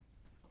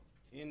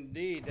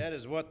Indeed, that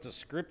is what the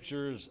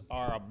scriptures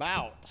are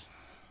about.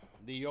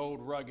 The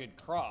old rugged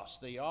cross.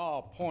 They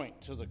all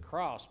point to the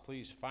cross.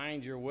 Please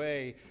find your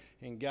way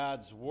in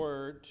God's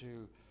Word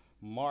to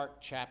Mark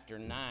chapter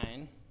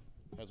 9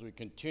 as we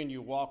continue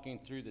walking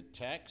through the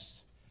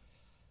text.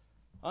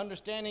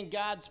 Understanding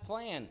God's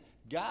plan.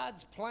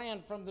 God's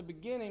plan from the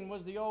beginning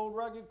was the old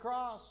rugged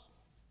cross.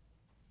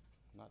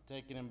 Not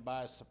taking him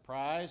by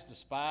surprise,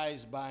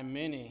 despised by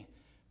many.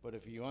 But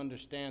if you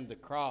understand the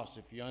cross,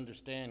 if you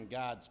understand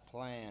God's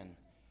plan,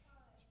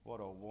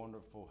 what a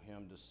wonderful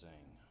hymn to sing.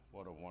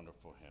 What a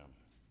wonderful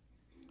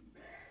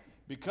hymn.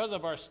 Because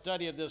of our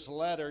study of this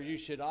letter, you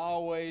should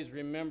always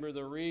remember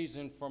the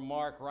reason for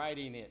Mark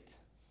writing it.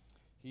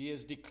 He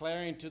is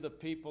declaring to the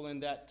people in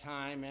that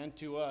time and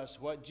to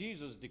us what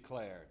Jesus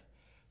declared,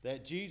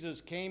 that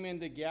Jesus came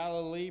into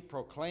Galilee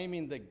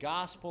proclaiming the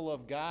gospel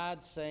of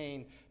God,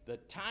 saying, "The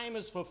time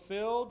is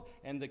fulfilled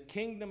and the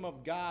kingdom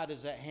of God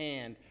is at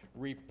hand.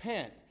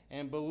 Repent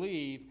and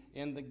believe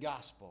in the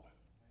gospel."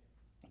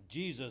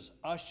 Jesus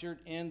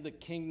ushered in the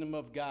kingdom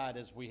of God,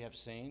 as we have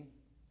seen.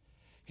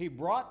 He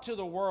brought to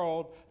the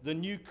world the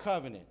new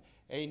covenant,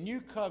 a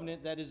new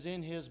covenant that is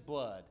in his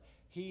blood.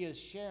 He is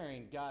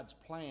sharing God's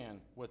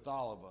plan with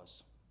all of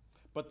us.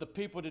 But the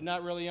people did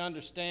not really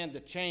understand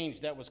the change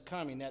that was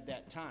coming at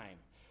that time.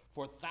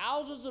 For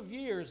thousands of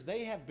years,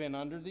 they have been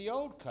under the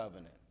old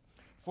covenant.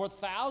 For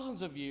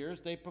thousands of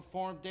years, they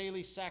performed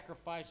daily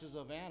sacrifices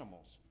of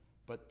animals.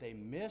 But they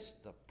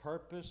missed the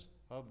purpose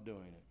of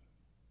doing it.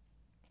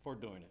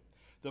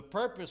 The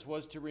purpose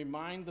was to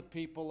remind the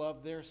people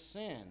of their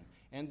sin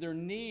and their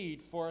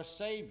need for a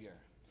Savior.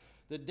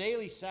 The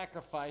daily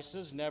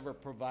sacrifices never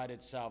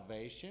provided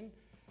salvation.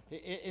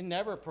 It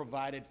never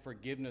provided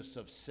forgiveness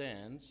of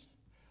sins.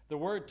 The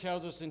Word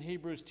tells us in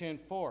Hebrews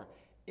 10:4,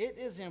 "It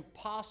is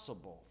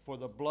impossible for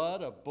the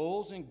blood of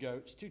bulls and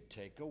goats to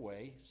take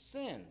away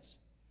sins."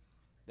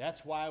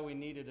 That's why we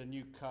needed a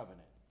new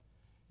covenant.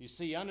 You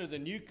see, under the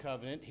new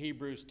covenant,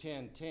 Hebrews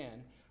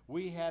 10:10,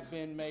 we have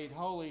been made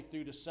holy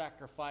through the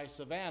sacrifice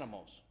of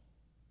animals.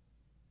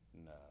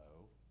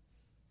 No,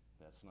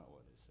 that's not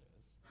what it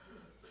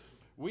says.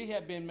 We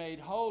have been made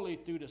holy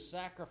through the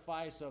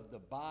sacrifice of the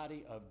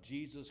body of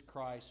Jesus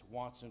Christ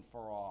once and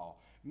for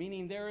all,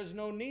 meaning there is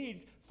no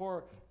need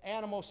for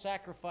animal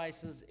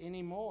sacrifices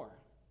anymore.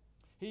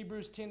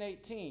 Hebrews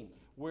 10:18,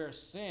 where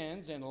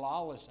sins and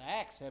lawless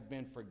acts have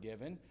been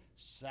forgiven,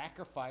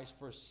 sacrifice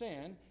for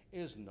sin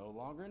is no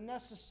longer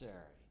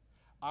necessary.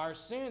 Our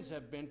sins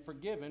have been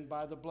forgiven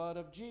by the blood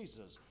of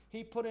Jesus.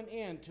 He put an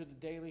end to the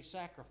daily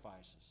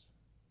sacrifices.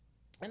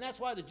 And that's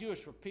why the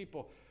Jewish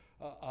people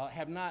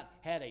have not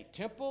had a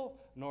temple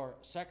nor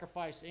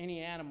sacrificed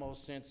any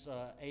animals since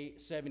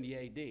 870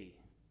 AD.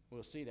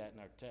 We'll see that in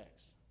our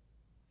text.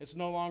 It's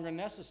no longer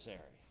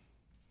necessary.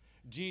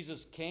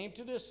 Jesus came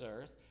to this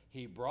earth.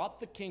 He brought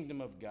the kingdom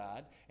of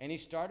God, and he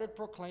started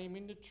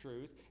proclaiming the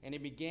truth, and he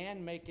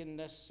began making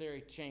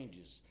necessary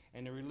changes.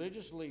 And the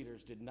religious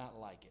leaders did not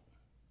like it.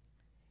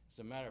 As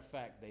a matter of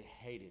fact, they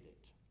hated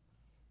it.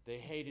 They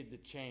hated the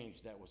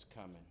change that was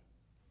coming.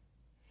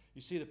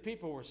 You see, the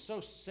people were so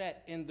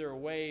set in their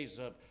ways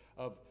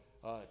of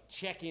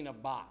checking a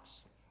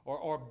box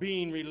or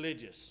being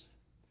religious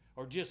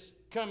or just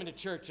coming to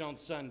church on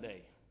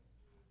Sunday.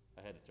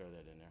 I had to throw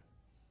that in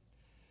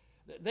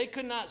there. They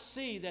could not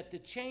see that the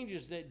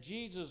changes that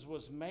Jesus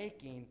was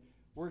making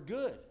were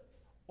good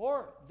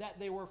or that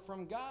they were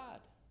from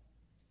God.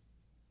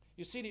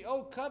 You see, the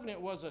old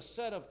covenant was a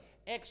set of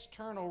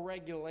external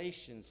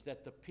regulations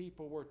that the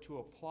people were to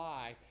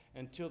apply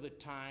until the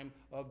time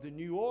of the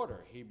new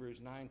order, Hebrews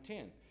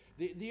 9:10.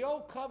 The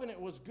old covenant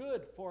was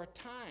good for a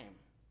time.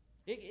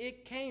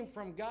 It came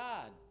from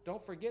God.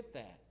 Don't forget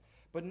that.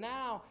 But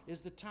now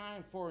is the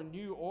time for a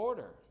new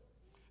order.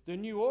 The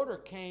new order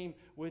came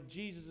with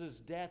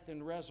Jesus' death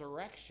and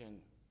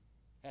resurrection.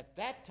 At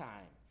that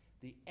time,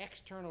 the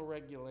external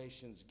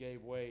regulations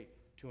gave way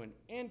to an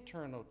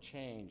internal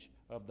change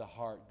of the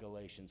heart,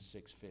 Galatians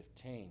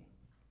 6:15.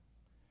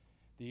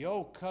 The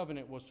old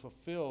covenant was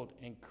fulfilled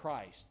in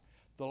Christ.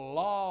 The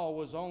law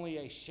was only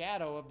a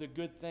shadow of the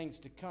good things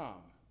to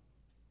come.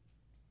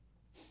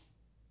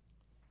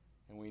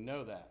 And we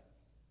know that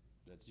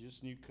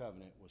this new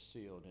covenant was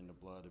sealed in the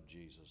blood of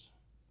Jesus.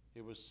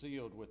 It was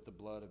sealed with the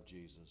blood of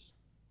Jesus.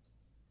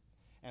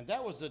 And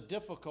that was the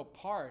difficult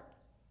part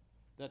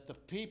that the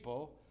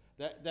people,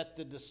 that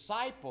the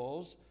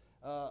disciples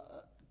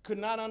could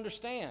not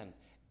understand.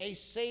 A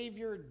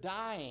Savior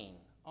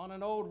dying on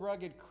an old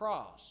rugged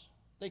cross.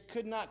 They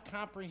could not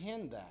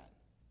comprehend that.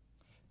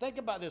 Think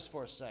about this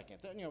for a second.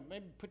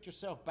 Maybe put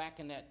yourself back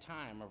in that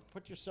time or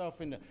put yourself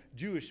in the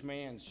Jewish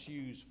man's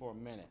shoes for a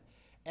minute.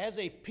 As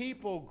a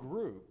people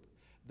group,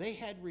 they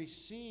had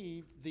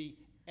received the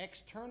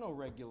external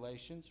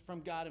regulations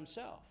from God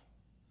himself.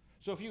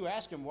 So if you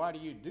ask them, why do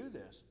you do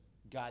this?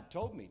 God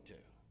told me to.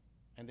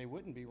 And they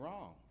wouldn't be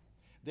wrong.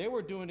 They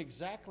were doing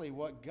exactly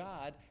what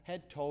God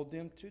had told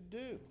them to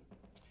do.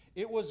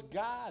 It was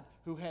God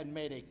who had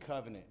made a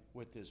covenant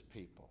with his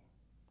people.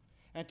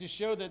 And to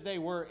show that they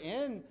were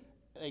in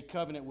a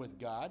covenant with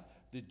God,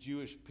 the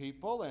Jewish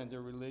people and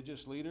their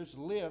religious leaders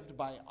lived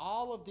by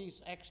all of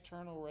these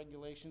external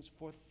regulations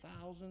for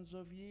thousands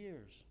of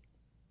years,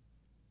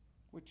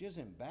 which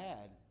isn't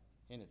bad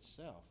in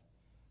itself,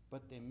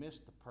 but they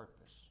missed the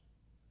purpose.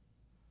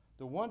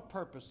 The one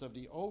purpose of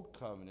the Old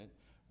Covenant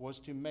was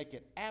to make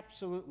it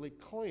absolutely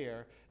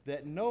clear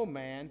that no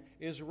man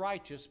is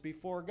righteous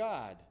before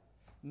God.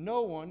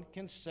 No one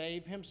can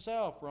save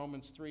himself,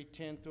 Romans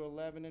 3:10 through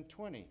 11 and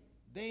 20.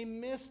 They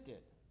missed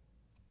it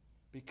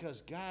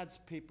because God's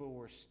people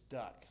were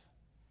stuck.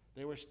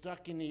 They were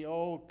stuck in the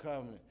Old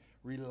Covenant,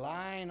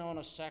 relying on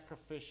a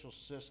sacrificial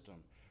system,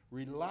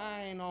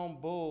 relying on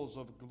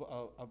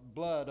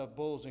blood of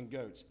bulls and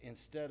goats,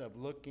 instead of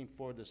looking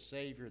for the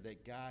Savior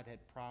that God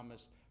had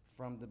promised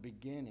from the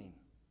beginning.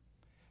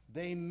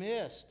 They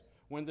missed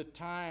when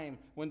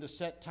the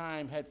set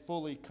time had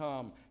fully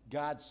come.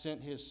 God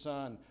sent his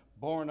Son,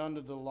 born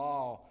under the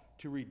law,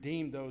 to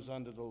redeem those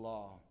under the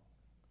law.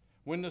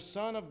 When the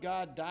Son of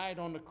God died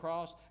on the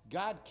cross,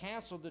 God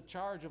canceled the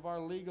charge of our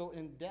legal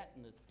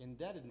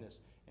indebtedness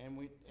and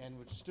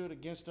which stood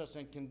against us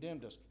and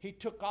condemned us. He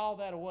took all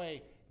that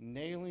away,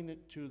 nailing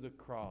it to the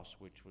cross,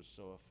 which was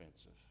so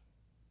offensive.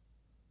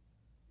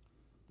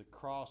 The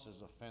cross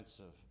is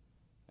offensive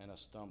and a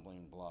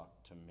stumbling block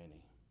to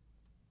many.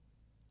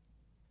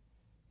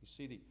 You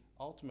see, the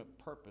ultimate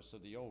purpose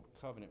of the Old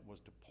Covenant was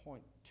to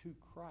point to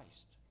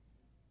Christ.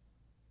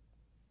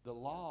 The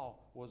law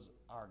was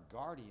our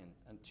guardian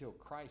until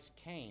Christ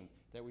came,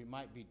 that we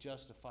might be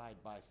justified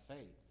by faith.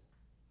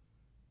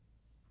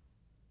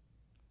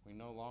 We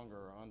no longer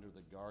are under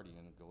the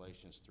guardian of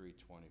Galatians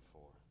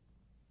 3:24.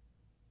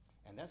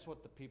 And that's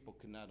what the people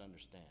could not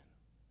understand.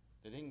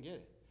 They didn't get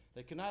it.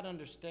 They could not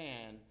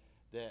understand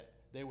that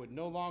they would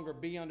no longer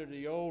be under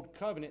the old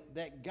covenant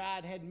that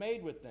God had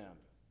made with them.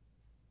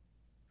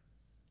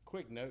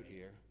 Quick note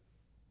here.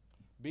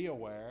 Be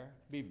aware,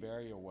 be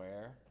very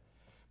aware.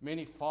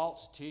 Many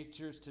false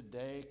teachers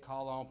today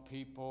call on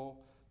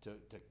people to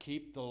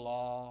keep the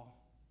law,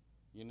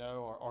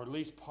 or at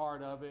least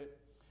part of it.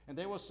 And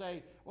they will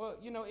say, well,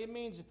 it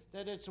means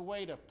that it's a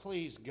way to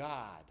please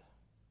God,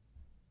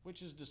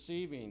 which is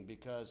deceiving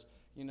because,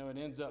 it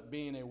ends up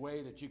being a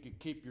way that you could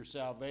keep your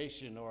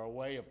salvation or a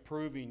way of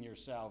proving your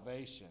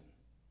salvation.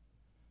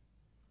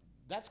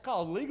 That's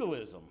called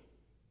legalism.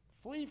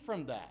 Flee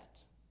from that.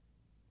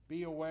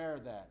 Be aware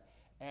that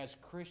as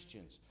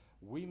Christians,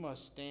 we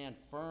must stand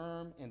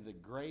firm in the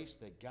grace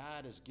that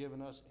God has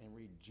given us and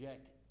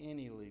reject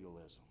any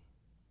legalism.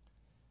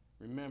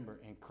 Remember,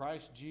 in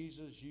Christ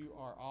Jesus, you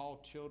are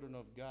all children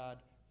of God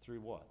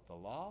through what? The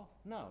law?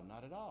 No,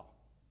 not at all.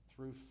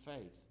 Through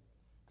faith.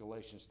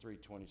 Galatians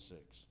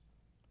 3:26.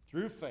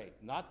 Through faith,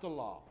 not the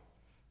law.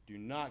 Do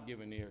not give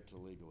an ear to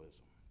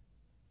legalism.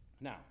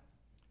 Now,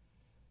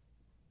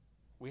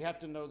 we have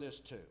to know this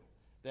too,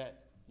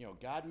 that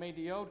God made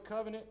the old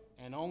covenant,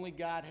 and only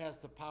God has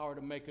the power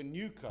to make a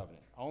new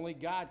covenant. Only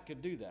God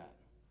could do that.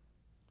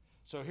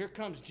 So here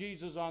comes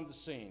Jesus on the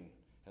scene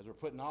as we're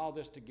putting all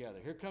this together.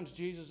 Here comes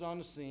Jesus on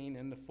the scene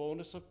in the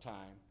fullness of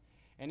time,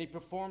 and he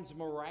performs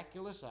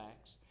miraculous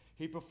acts.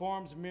 He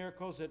performs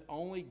miracles that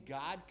only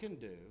God can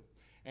do,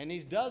 and he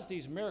does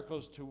these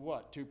miracles to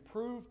what? To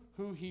prove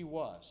who he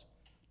was,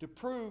 to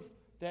prove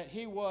that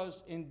he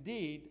was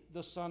indeed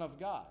the Son of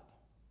God,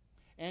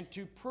 and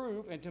to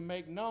prove and to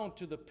make known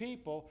to the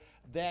people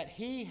that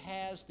he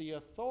has the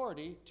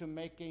authority to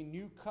make a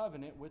new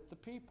covenant with the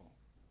people.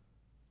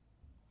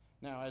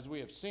 Now, as we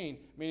have seen,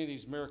 many of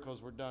these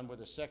miracles were done with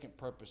a second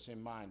purpose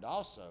in mind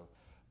also.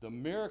 The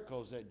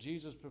miracles that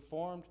Jesus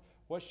performed,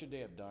 what should they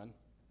have done?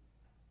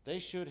 They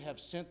should have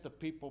sent the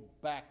people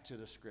back to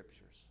the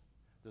Scriptures.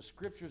 The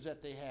Scriptures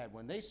that they had.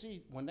 When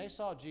they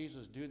saw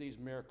Jesus do these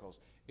miracles,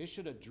 it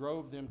should have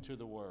drove them to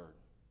the Word.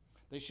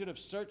 They should have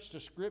searched the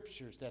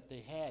Scriptures that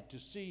they had to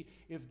see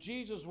if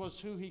Jesus was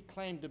who he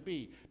claimed to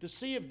be, to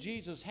see if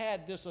Jesus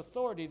had this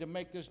authority to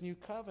make this new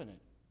covenant.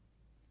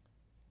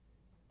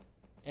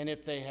 And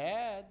if they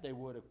had, they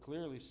would have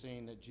clearly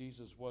seen that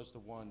Jesus was the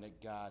one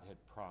that God had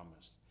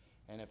promised.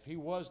 And if he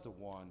was the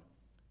one,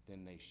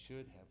 then they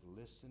should have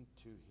listened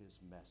to his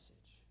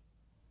message.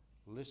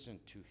 Listened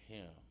to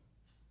him.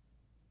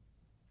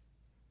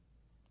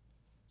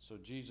 So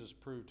Jesus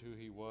proved who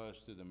he was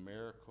through the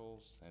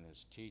miracles and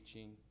his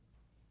teaching.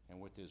 And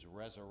with his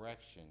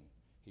resurrection,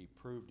 he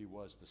proved he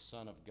was the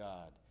Son of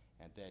God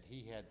and that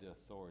he had the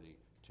authority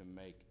to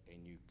make a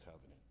new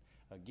covenant.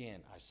 Again,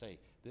 I say,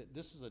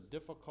 this is a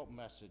difficult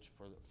message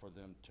for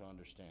them to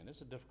understand.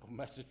 It's a difficult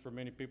message for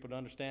many people to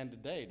understand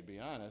today, to be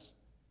honest.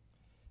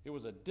 It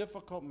was a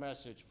difficult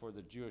message for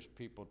the Jewish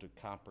people to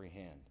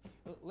comprehend.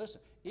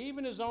 Listen,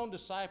 even his own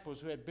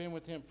disciples who had been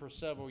with him for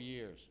several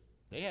years,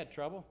 they had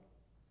trouble,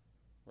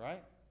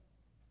 right?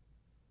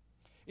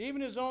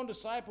 Even his own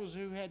disciples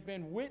who had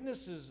been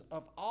witnesses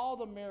of all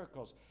the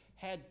miracles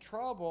had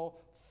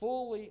trouble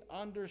fully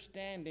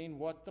understanding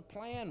what the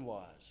plan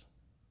was.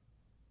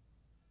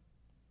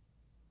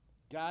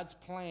 God's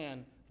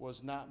plan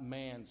was not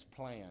man's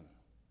plan.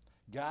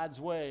 God's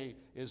way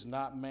is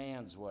not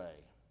man's way.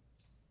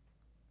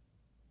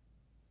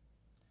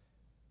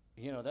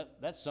 You know,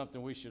 that's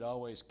something we should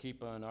always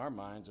keep on our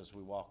minds as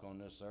we walk on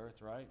this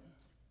earth, right?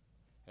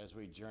 As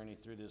we journey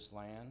through this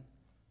land.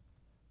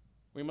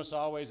 We must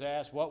always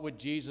ask, what would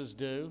Jesus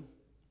do?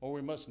 Or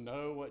we must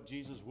know what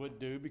Jesus would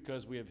do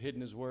because we have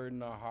hidden his word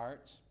in our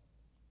hearts.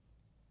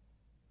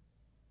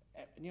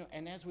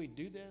 And as we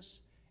do this,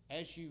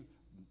 as you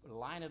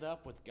line it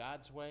up with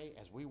God's way,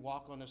 as we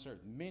walk on this earth,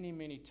 many,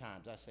 many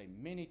times, I say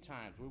many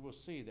times, we will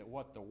see that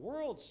what the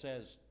world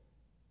says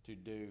to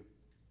do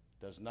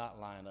does not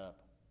line up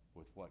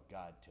with what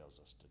God tells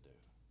us to do.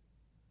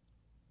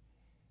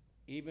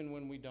 Even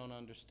when we don't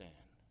understand,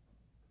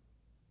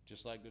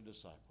 just like the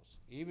disciples,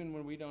 even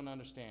when we don't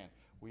understand,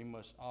 we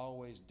must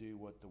always do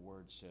what the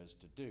word says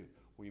to do.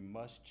 We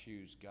must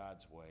choose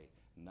God's way,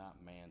 not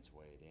man's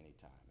way at any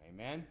time.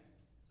 Amen?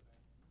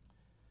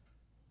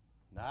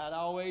 Not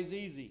always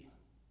easy,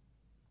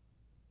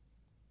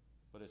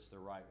 but it's the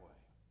right way.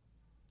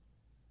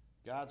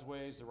 God's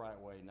way is the right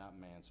way, not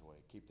man's way.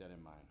 Keep that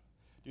in mind.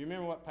 Do you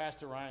remember what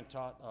Pastor Ryan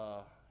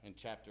taught in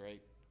chapter 8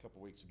 a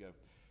couple weeks ago?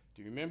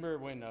 Do you remember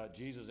when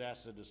Jesus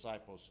asked the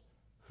disciples,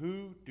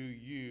 "Who do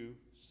you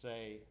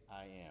say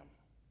I am?"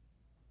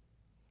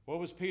 What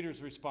was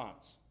Peter's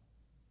response?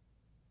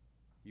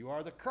 "You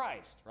are the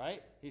Christ,"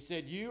 right? He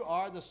said, "You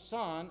are the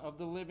Son of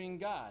the living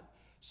God."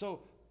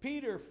 So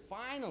Peter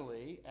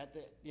finally,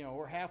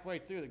 we're halfway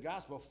through the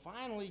gospel,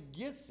 finally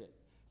gets it.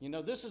 You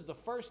know, this is the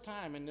first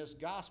time in this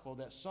gospel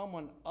that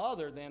someone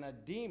other than a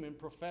demon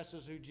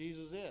professes who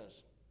Jesus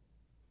is.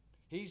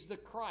 He's the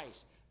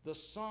Christ, the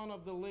Son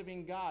of the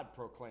living God,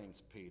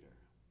 proclaims Peter.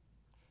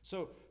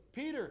 So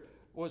Peter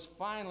was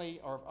finally,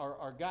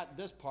 or got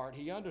this part,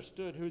 he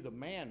understood who the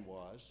man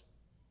was,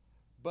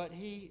 but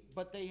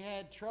they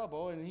had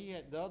trouble, and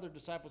the other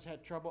disciples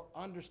had trouble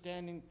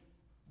understanding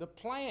the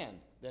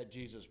plan that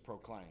Jesus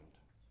proclaimed.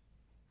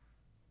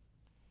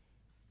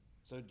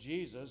 So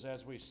Jesus,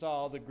 as we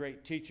saw, the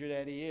great teacher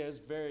that he is,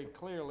 very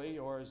clearly,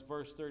 or as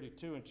verse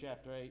 32 in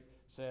chapter 8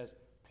 says,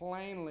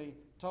 plainly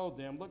told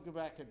them, look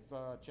back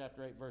at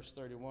chapter 8, verse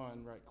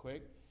 31 right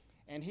quick,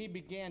 and he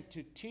began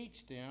to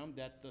teach them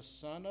that the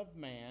Son of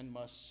Man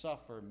must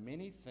suffer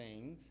many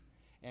things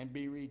and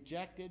be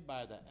rejected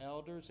by the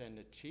elders and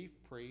the chief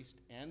priests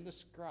and the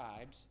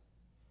scribes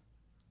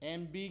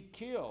and be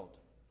killed,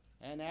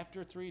 and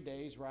after 3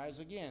 days rise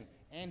again.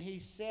 And he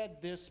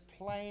said this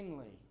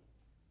plainly.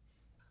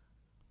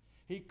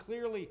 He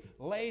clearly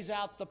lays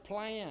out the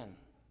plan.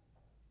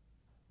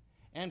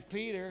 And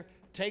Peter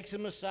takes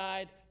him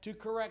aside to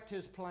correct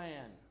his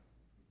plan.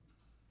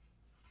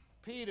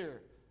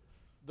 Peter,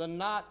 the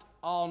not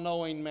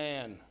all-knowing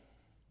man,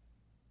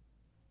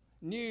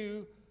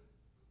 knew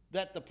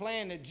that the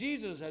plan that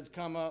Jesus had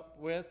come up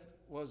with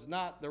was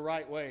not the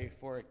right way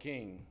for a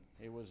king.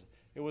 It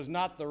was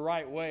not the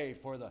right way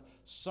for the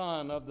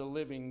Son of the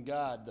living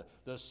God,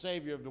 the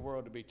Savior of the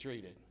world, to be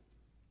treated.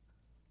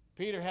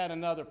 Peter had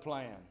another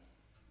plan,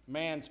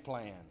 man's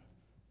plan.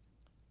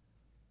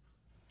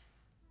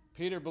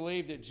 Peter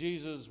believed that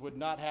Jesus would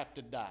not have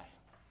to die.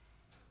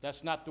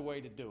 That's not the way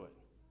to do it.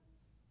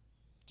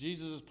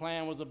 Jesus'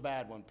 plan was a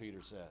bad one,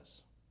 Peter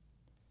says.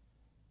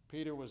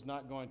 Peter was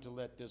not going to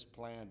let this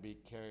plan be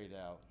carried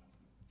out.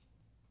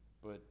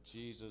 But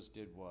Jesus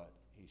did what?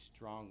 He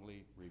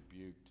strongly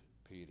rebuked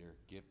Peter.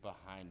 Get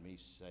behind me,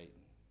 Satan.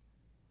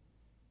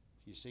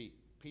 You see,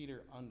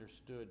 Peter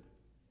understood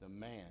the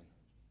man,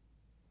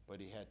 but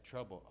he had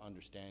trouble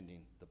understanding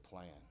the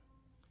plan.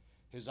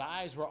 His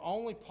eyes were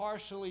only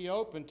partially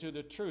open to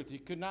the truth. He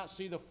could not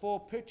see the full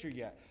picture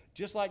yet.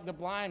 Just like the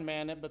blind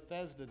man at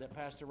Bethesda that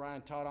Pastor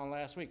Ryan taught on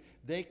last week.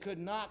 They could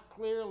not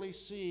clearly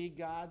see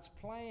God's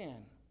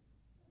plan.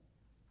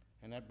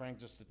 And that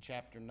brings us to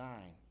chapter 9.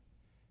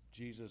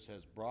 Jesus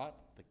has brought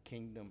the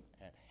kingdom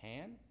at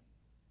hand.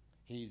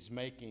 He's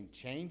making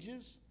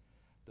changes.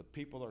 The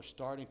people are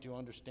starting to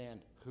understand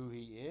who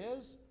he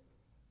is,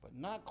 but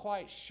not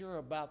quite sure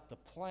about the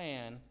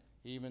plan,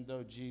 even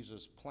though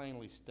Jesus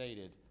plainly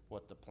stated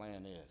what the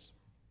plan is.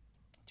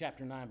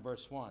 Chapter 9,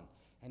 verse 1.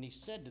 And he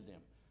said to them,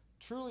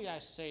 truly I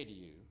say to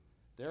you,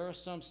 there are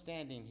some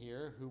standing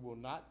here who will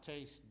not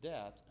taste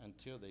death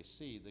until they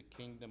see the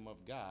kingdom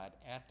of God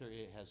after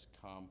it has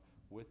come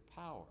with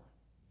power.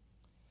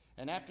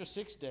 And after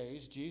 6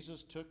 days,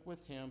 Jesus took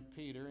with him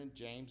Peter and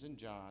James and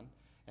John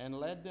and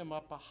led them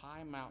up a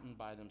high mountain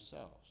by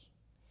themselves.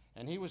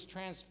 And he was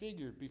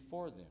transfigured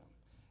before them,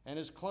 and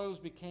his clothes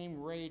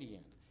became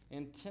radiant,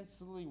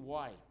 intensely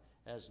white,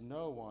 as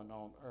no one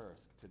on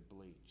earth could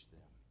bleach them.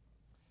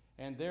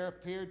 And there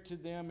appeared to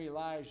them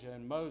Elijah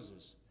and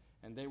Moses,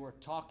 and they were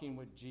talking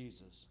with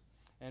Jesus.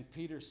 And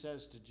Peter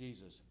says to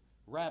Jesus,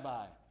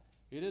 Rabbi,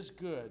 it is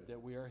good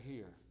that we are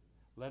here.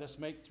 Let us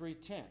make 3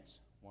 tents,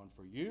 one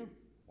for you,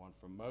 one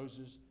for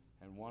Moses,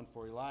 and one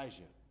for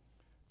Elijah.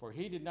 For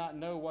he did not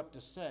know what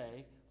to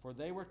say, for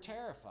they were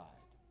terrified.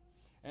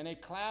 And a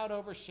cloud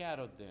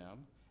overshadowed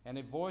them, and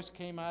a voice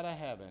came out of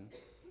heaven,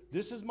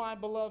 this is my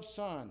beloved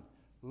Son,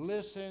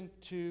 listen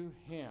to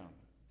him.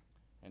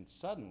 And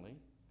suddenly,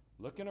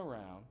 looking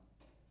around,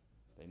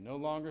 they no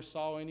longer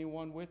saw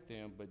anyone with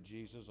them but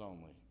Jesus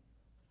only.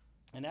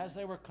 And as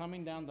they were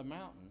coming down the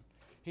mountain,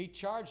 he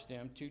charged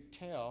them to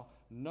tell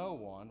no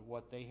one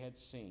what they had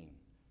seen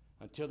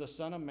until the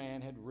Son of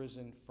Man had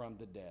risen from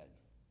the dead.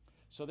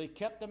 So they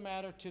kept the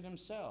matter to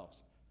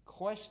themselves,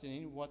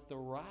 questioning what the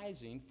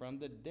rising from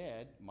the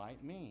dead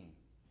might mean.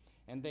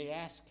 And they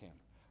asked him,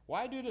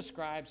 "Why do the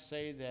scribes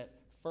say that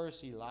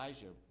first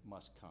Elijah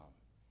must come?"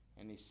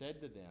 And he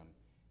said to them,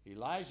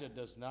 "Elijah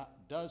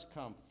does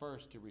come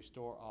first to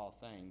restore all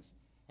things.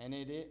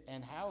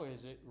 And how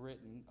is it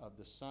written of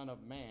the Son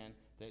of Man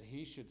that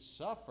he should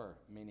suffer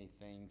many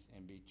things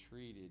and be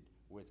treated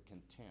with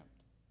contempt?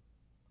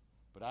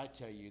 But I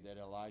tell you that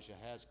Elijah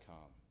has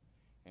come,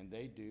 and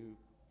they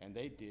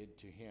did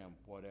to him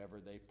whatever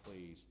they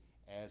pleased,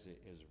 as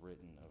it is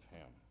written of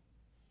him."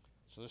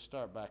 So let's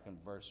start back in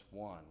verse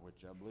 1,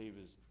 which I believe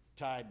is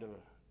tied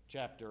to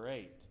chapter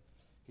 8.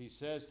 He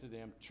says to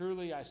them,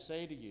 "Truly I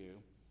say to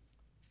you,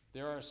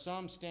 there are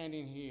some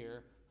standing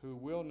here who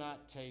will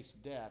not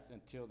taste death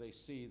until they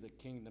see the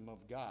kingdom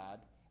of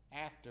God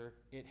after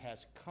it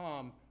has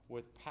come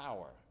with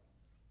power."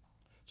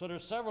 So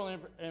there's several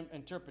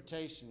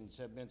interpretations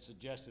have been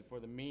suggested for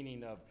the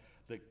meaning of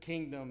the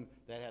kingdom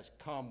that has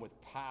come with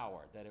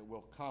power, that it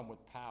will come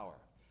with power.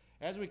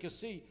 As we can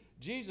see,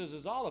 Jesus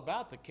is all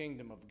about the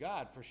kingdom of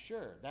God for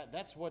sure.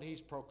 That's what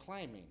he's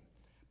proclaiming.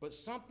 But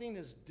something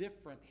is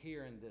different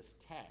here in this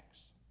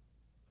text.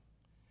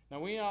 Now,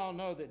 we all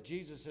know that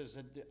Jesus has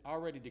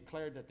already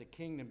declared that the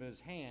kingdom is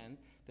hand,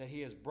 that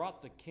he has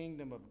brought the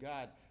kingdom of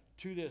God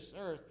to this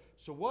earth.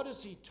 So what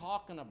is he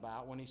talking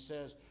about when he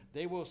says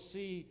they will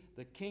see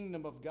the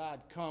kingdom of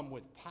God come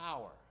with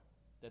power,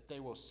 that they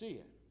will see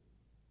it?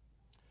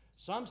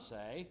 Some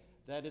say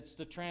that it's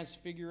the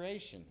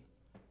transfiguration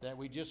that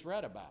we just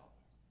read about,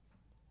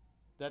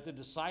 that the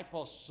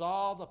disciples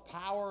saw the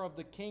power of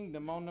the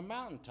kingdom on the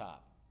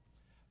mountaintop.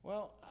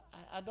 Well,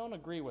 I don't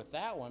agree with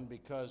that one,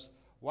 because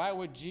why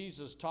would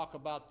Jesus talk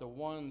about the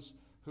ones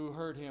who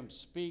heard him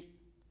speak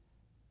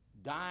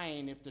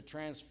dying if the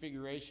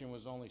transfiguration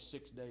was only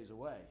 6 days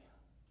away?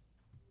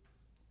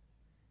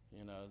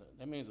 You know,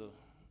 that means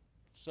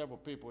several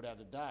people would have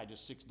to die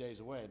just 6 days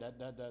away.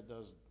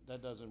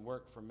 That doesn't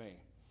work for me.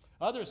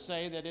 Others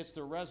say that it's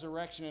the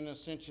resurrection and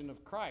ascension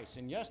of Christ.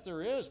 And yes,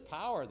 there is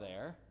power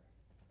there.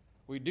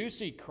 We do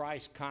see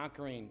Christ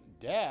conquering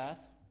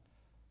death,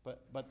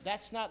 but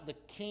that's not the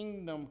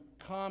kingdom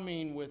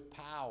coming with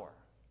power.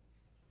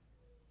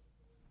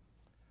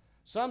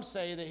 Some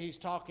say that he's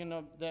talking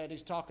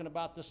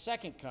about the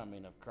second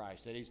coming of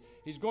Christ, that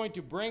he's going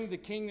to bring the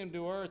kingdom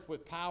to earth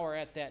with power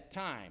at that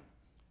time.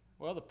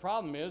 Well, the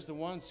problem is the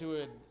ones who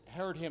had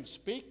heard him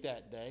speak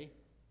that day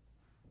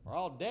are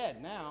all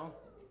dead now,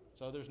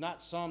 so there's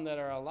not some that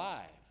are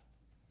alive.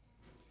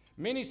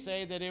 Many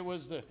say that it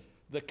was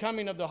the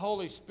coming of the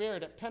Holy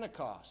Spirit at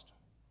Pentecost,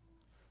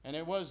 and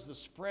it was the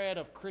spread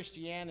of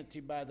Christianity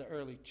by the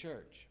early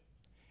church.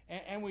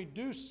 And we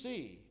do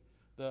see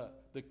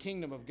the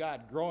kingdom of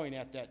God growing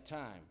at that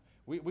time.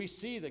 We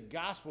see the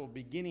gospel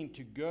beginning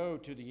to go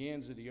to the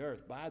ends of the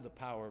earth by the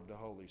power of the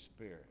Holy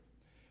Spirit.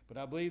 But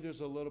I believe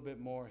there's a little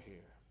bit more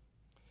here.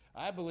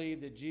 I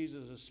believe that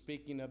Jesus is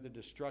speaking of the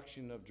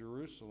destruction of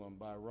Jerusalem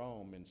by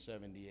Rome in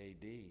 70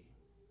 AD.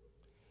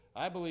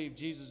 I believe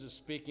Jesus is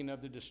speaking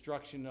of the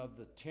destruction of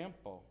the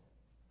temple.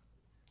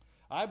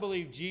 I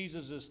believe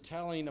Jesus is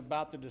telling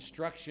about the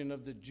destruction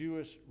of the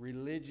Jewish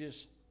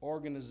religious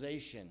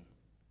organization.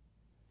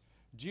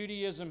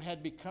 Judaism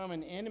had become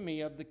an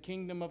enemy of the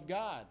kingdom of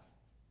God.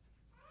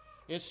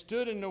 It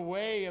stood in the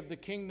way of the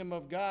kingdom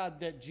of God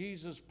that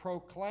Jesus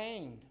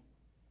proclaimed.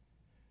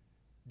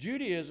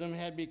 Judaism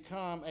had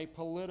become a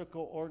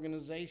political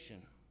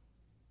organization.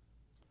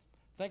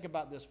 Think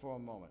about this for a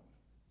moment.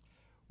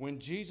 When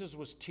Jesus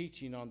was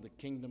teaching on the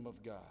kingdom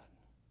of God,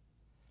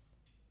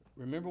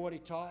 remember what he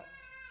taught?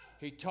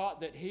 He taught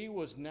that he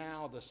was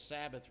now the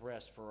Sabbath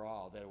rest for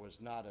all. There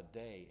was not a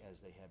day as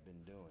they had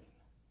been doing.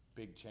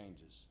 Big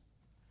changes.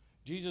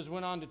 Jesus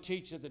went on to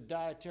teach that the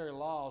dietary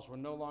laws were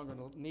no longer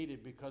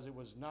needed, because it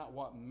was not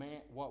what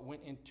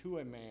went into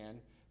a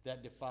man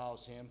that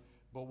defiles him,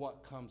 but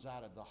what comes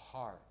out of the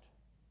heart.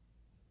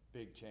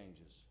 Big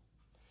changes.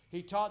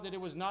 He taught that it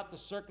was not the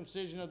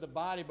circumcision of the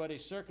body, but a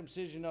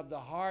circumcision of the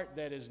heart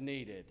that is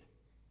needed.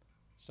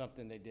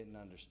 Something they didn't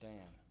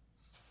understand.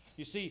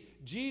 You see,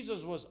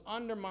 Jesus was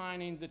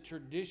undermining the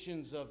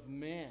traditions of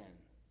man,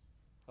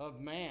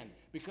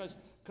 because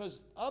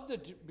of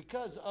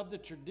the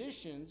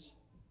traditions,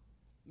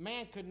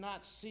 man could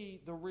not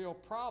see the real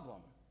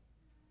problem.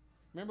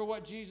 Remember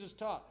what Jesus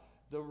taught?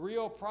 The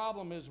real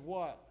problem is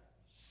what?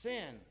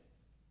 Sin.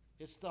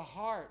 It's the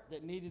heart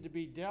that needed to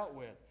be dealt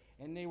with.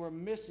 And they were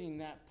missing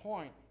that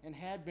point, and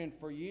had been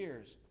for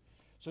years.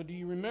 So do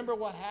you remember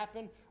what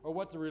happened, or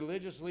what the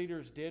religious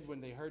leaders did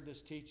when they heard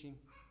this teaching?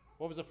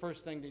 What was the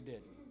first thing they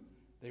did?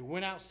 They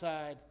went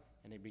outside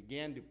and they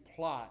began to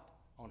plot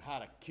on how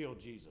to kill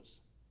Jesus.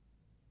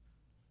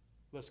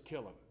 Let's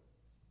kill him.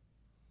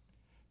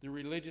 The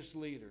religious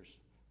leaders,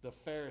 the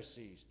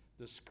Pharisees,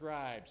 the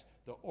scribes,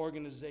 the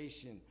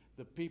organization,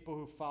 the people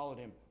who followed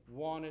him,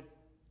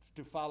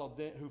 who followed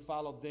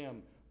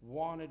them,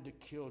 wanted to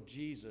kill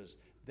Jesus.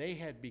 They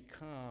had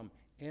become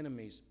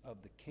enemies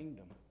of the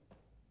kingdom.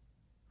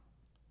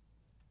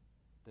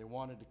 They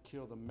wanted to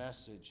kill the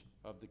message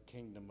of the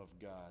kingdom of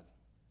God.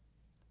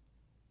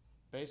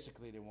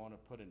 Basically, they want to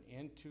put an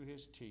end to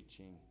his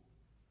teaching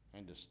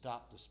and to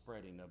stop the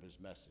spreading of his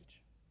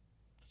message.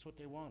 That's what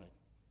they wanted.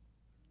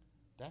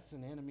 That's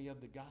an enemy of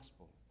the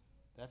gospel.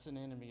 That's an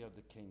enemy of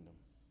the kingdom.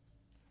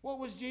 What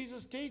was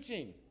Jesus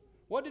teaching?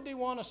 What did he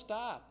want to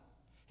stop?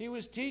 He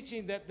was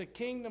teaching that the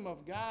kingdom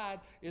of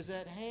God is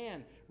at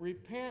hand.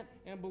 Repent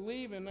and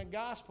believe in the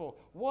gospel.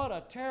 What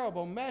a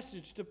terrible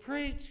message to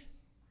preach.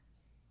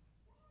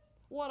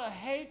 What a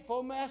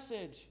hateful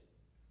message.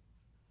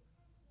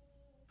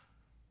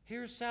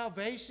 Here's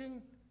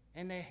salvation,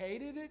 and they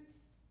hated it.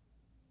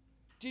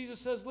 Jesus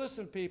says,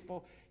 listen,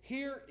 people,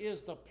 here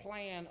is the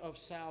plan of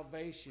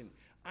salvation.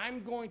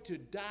 I'm going to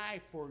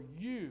die for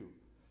you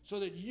so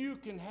that you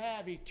can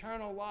have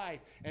eternal life.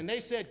 And they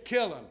said,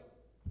 kill him,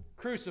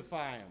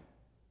 crucify him.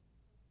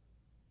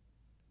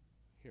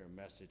 Hear a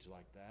message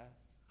like that?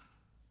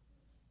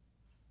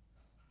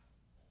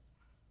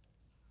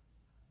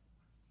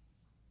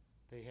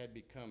 They had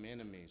become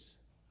enemies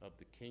of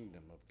the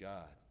kingdom of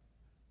God.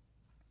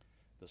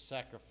 The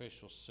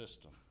sacrificial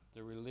system,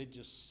 the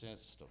religious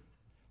system,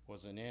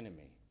 was an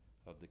enemy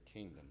of the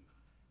kingdom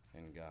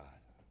and God,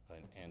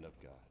 and of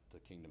God, the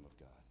kingdom of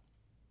God.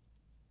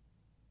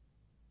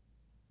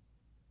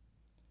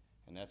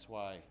 And that's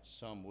why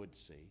some would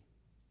see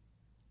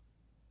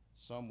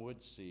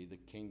the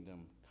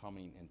kingdom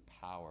coming in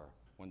power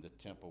when the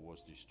temple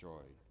was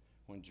destroyed,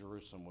 when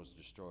Jerusalem was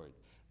destroyed.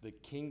 The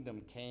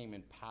kingdom came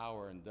in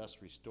power and thus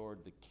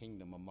restored the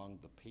kingdom among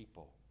the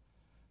people.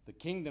 The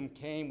kingdom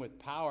came with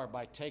power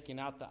by taking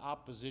out the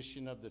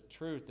opposition of the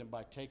truth and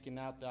by taking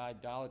out the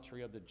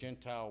idolatry of the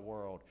Gentile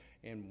world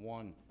in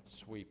one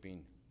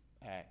sweeping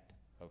act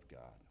of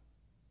God.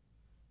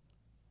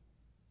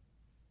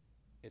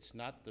 It's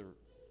not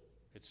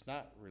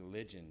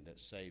religion that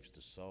saves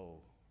the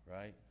soul,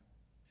 right?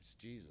 It's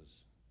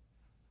Jesus.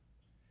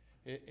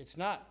 It's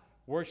not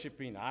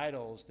worshiping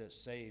idols that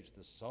saves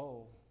the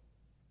soul.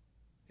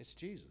 It's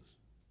Jesus.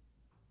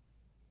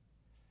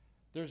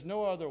 There's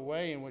no other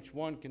way in which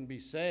one can be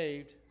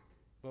saved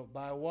but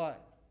by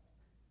what?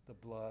 The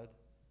blood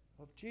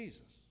of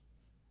Jesus.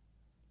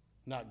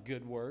 Not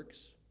good works.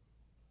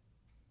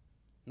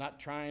 Not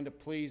trying to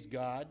please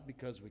God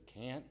because we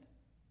can't.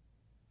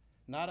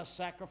 Not a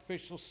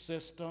sacrificial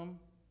system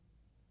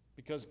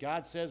because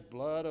God says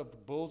blood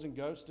of bulls and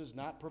goats does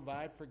not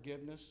provide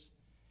forgiveness.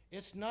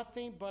 It's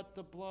nothing but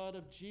the blood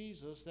of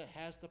Jesus that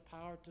has the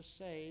power to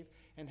save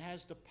and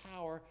has the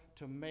power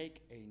to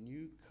make a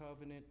new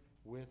covenant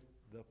with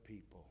the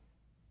people.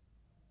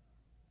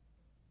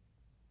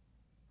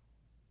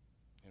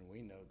 And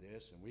we know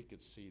this, and we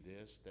could see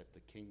this, that the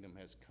kingdom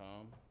has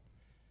come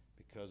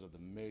because of the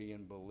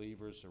million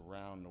believers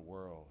around the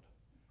world.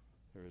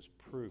 There is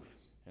proof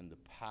in the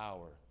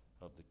power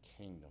of the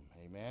kingdom.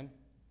 Amen?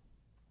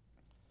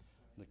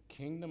 The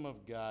kingdom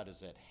of God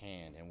is at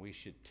hand, and we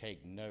should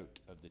take note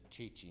of the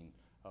teaching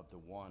of the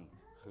one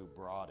who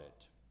brought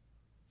it.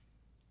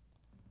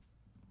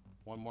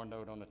 One more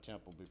note on the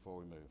temple before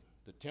we move.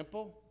 The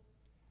temple,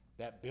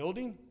 that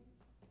building,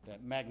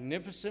 that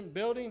magnificent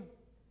building,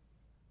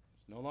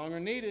 is no longer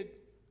needed.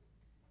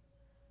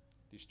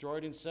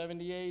 Destroyed in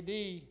 70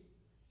 A.D.,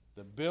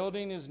 the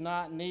building is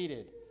not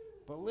needed.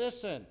 But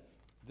listen,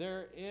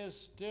 there is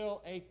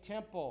still a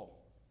temple.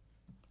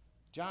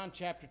 John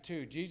chapter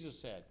 2, Jesus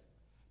said,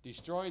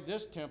 destroy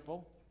this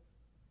temple,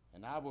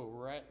 and I will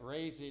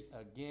raise it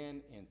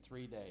again in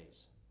 3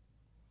 days.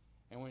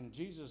 And when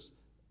Jesus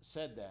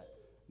said that,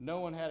 no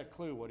one had a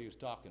clue what he was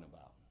talking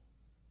about.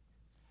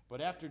 But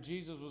after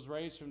Jesus was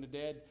raised from the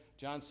dead,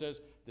 John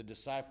says, the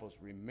disciples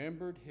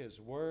remembered his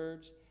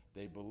words.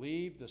 They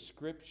believed the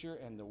scripture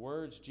and the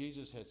words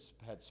Jesus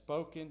had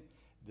spoken.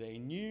 They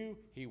knew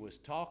he was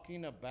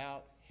talking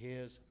about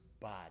his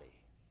body,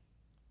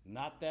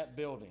 not that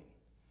building.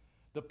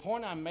 The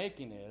point I'm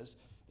making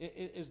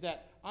is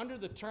that under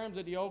the terms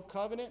of the Old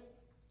Covenant,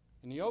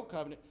 in the Old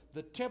Covenant,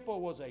 the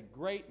temple was a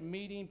great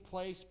meeting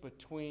place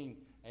between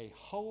a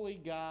holy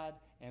God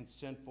and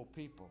sinful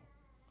people.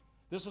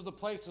 This was the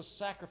place of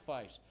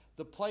sacrifice,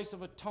 the place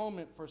of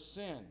atonement for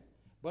sin.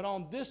 But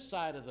on this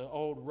side of the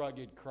old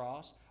rugged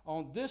cross,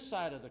 on this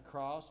side of the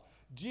cross,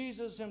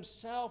 Jesus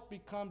himself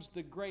becomes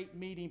the great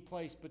meeting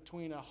place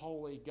between a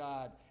holy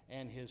God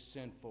and his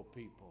sinful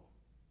people.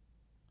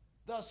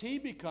 Thus, he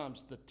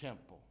becomes the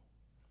temple.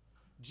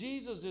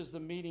 Jesus is the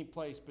meeting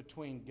place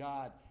between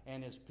God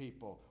and his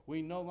people.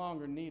 We no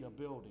longer need a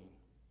building.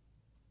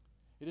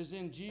 It is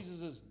in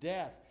Jesus'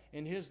 death,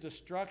 in his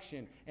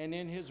destruction, and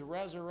in his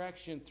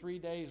resurrection 3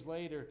 days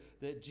later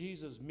that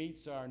Jesus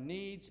meets our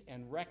needs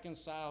and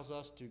reconciles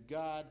us to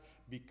God,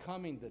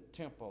 becoming the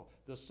temple,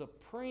 the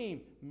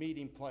supreme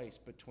meeting place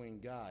between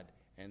God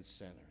and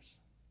sinners.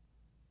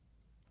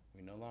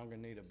 We no longer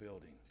need a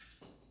building.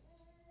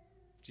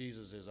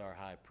 Jesus is our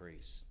high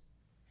priest,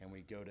 and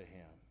we go to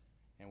him,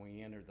 and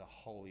we enter the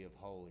Holy of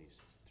Holies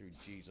through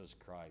Jesus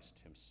Christ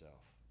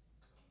himself.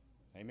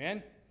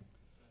 Amen?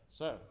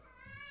 So,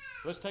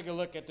 let's take a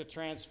look at the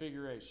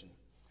transfiguration.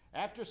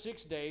 After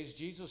 6 days,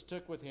 Jesus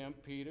took with him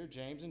Peter,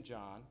 James, and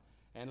John,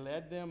 and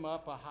led them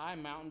up a high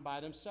mountain by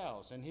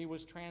themselves. And he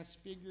was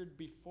transfigured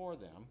before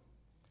them,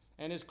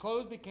 and his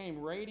clothes became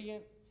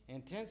radiant,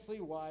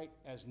 intensely white,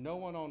 as no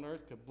one on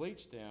earth could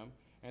bleach them.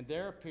 And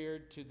there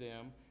appeared to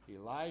them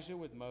Elijah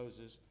with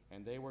Moses,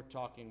 and they were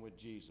talking with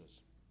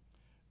Jesus.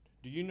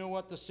 Do you know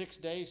what the 6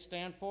 days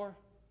stand for?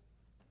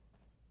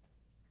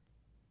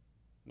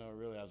 No,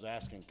 really, I was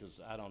asking because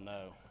I don't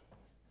know.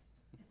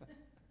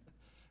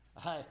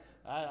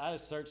 I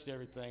searched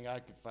everything I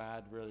could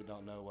find. Really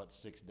don't know what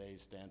 6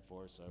 days stand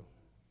for, so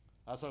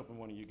I was hoping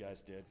one of you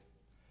guys did.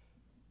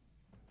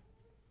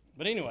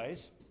 But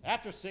anyways,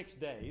 after 6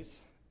 days,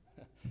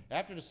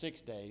 after the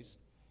 6 days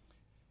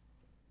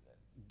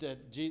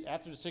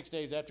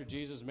after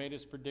Jesus made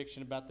his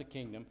prediction about the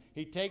kingdom,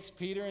 he takes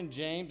Peter and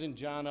James and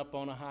John up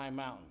on a high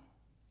mountain.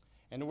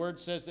 And the word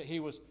says that he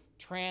was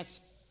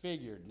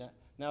transfigured.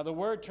 Now, the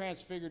word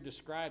transfigured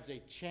describes a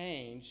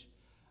change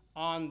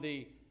on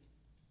the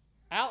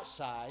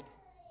outside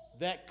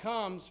that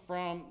comes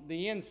from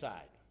the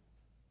inside.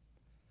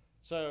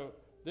 So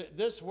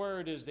this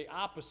word is the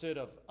opposite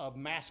of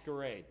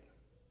masquerade,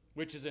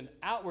 which is an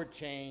outward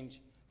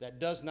change that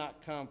does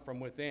not come from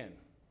within.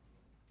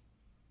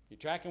 You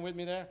tracking with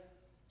me there?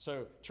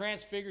 So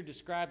transfigured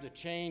describes a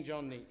change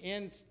on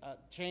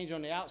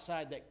the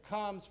outside that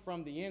comes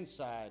from the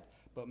inside,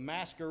 but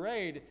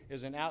masquerade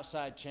is an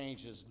outside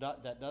change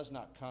that does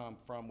not come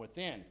from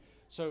within.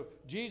 So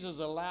Jesus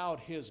allowed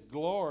his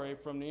glory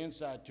from the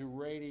inside to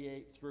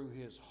radiate through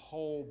his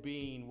whole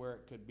being where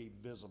it could be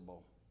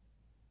visible.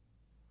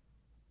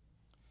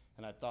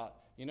 And I thought,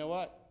 you know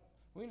what?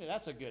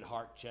 That's a good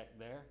heart check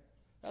there.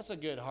 That's a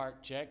good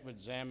heart check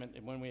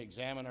when we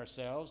examine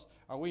ourselves.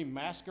 Are we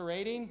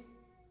masquerading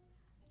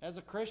as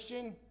a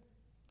Christian?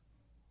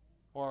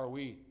 Or are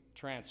we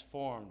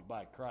transformed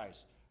by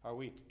Christ? Are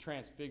we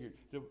transfigured?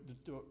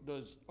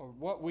 Does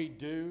what we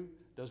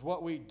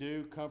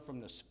do come from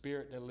the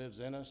Spirit that lives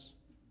in us?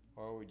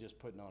 Or are we just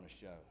putting on a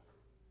show?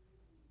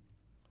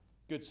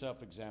 Good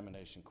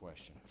self-examination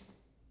question.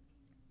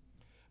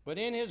 But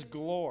in his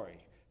glory,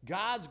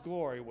 God's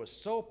glory was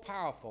so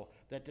powerful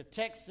that the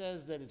text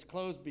says that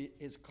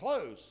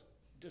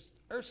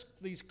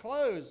these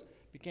clothes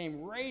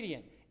became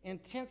radiant,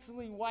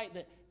 intensely white,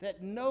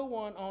 that no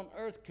one on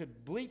earth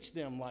could bleach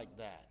them like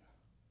that.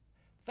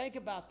 Think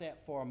about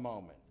that for a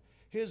moment.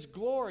 His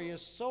glory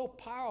is so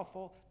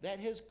powerful that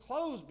his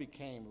clothes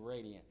became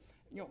radiant.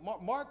 You know,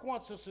 Mark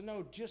wants us to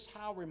know just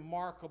how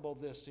remarkable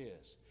this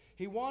is.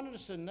 He wanted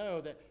us to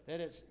know that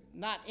it's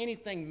not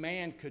anything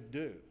man could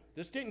do.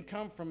 This didn't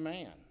come from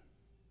man.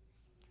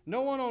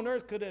 No one on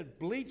earth could have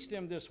bleached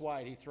him this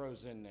white, he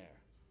throws in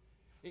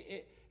there.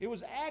 It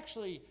was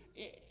actually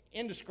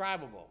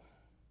indescribable.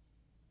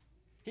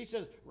 He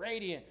says,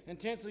 radiant,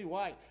 intensely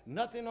white.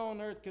 Nothing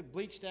on earth could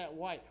bleach that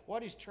white.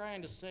 What he's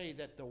trying to say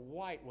that the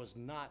white was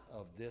not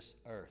of this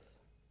earth.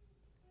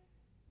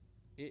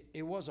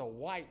 It was a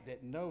white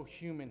that no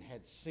human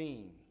had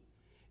seen.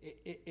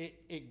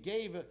 It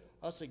gave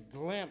us a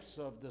glimpse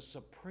of the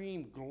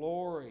supreme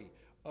glory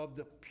of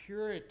the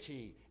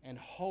purity and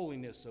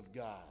holiness of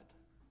God.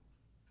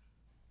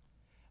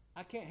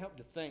 I can't help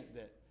to think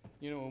that,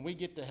 when we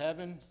get to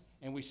heaven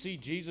and we see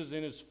Jesus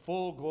in his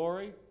full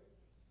glory,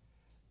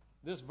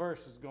 this verse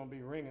is going to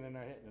be ringing in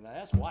our head. Now,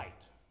 that's white.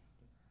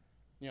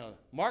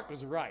 Mark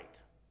was right.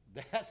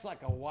 That's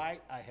like a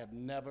white I have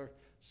never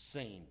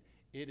seen.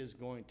 It is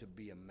going to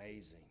be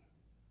amazing.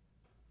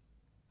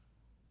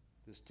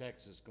 This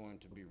text is going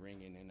to be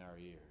ringing in our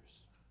ears.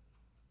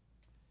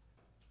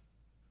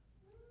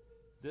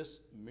 This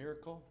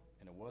miracle,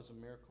 and it was a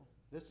miracle,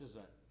 this is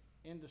an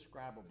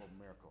indescribable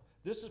miracle.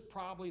 This is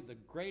probably the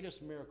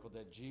greatest miracle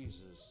that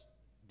Jesus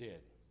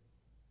did.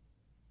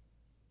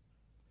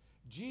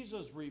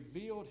 Jesus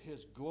revealed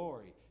his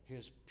glory,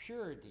 his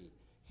purity,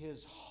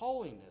 his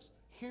holiness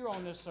here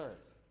on this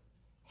earth.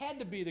 Had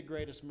to be the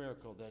greatest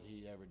miracle that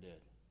he ever did.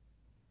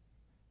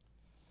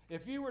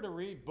 If you were to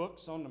read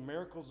books on the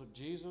miracles of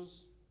Jesus,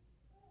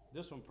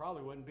 this one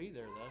probably wouldn't be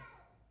there, though.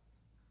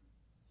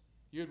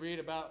 You'd read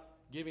about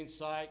giving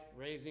sight,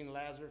 raising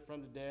Lazarus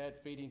from the dead,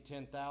 feeding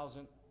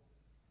 10,000.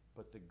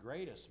 But the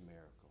greatest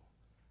miracle,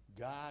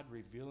 God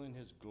revealing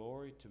his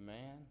glory to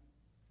man,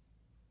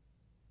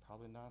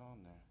 probably not on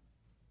there.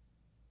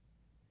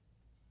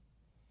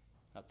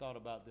 I thought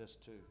about this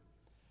too.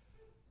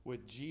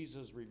 With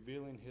Jesus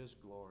revealing his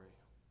glory,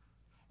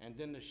 and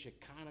then the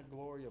Shekinah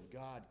glory of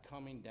God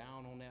coming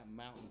down on that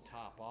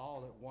mountaintop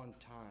all at one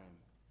time,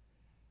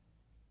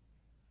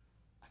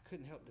 I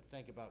couldn't help to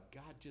think about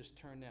God just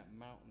turned that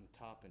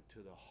mountaintop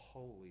into the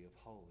Holy of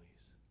Holies.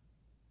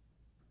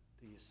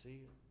 Do you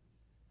see it?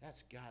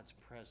 That's God's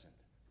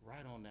presence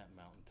right on that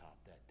mountaintop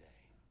that day.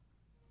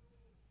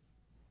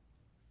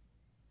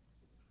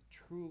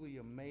 Truly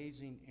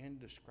amazing,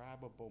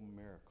 indescribable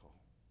miracle.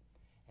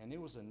 And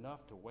it was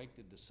enough to wake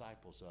the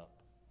disciples up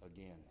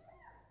again.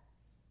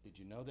 Did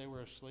you know they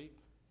were asleep?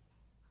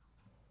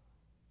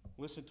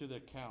 Listen to the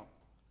account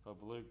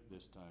of Luke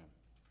this time.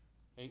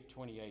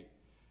 8:28.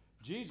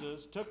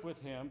 Jesus took with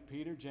him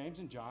Peter, James,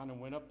 and John and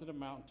went up to the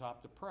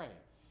mountaintop to pray.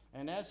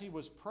 And as he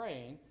was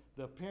praying,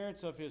 the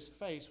appearance of his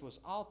face was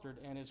altered,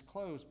 and his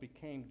clothes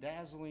became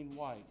dazzling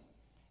white.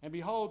 And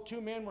behold,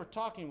 two men were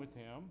talking with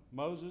him,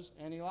 Moses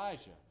and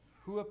Elijah,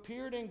 who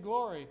appeared in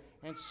glory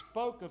and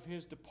spoke of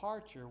his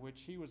departure,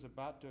 which he was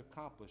about to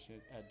accomplish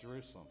at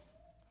Jerusalem.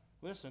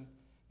 Listen,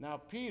 now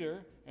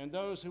Peter and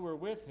those who were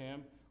with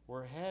him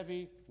were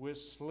heavy with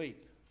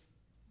sleep.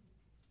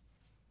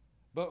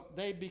 But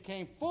they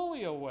became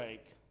fully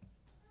awake.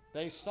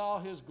 They saw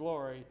his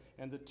glory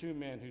and the two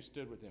men who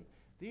stood with him.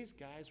 These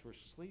guys were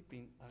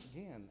sleeping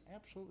again.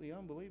 Absolutely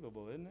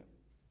unbelievable, isn't it?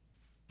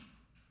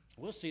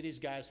 We'll see these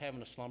guys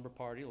having a slumber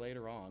party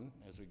later on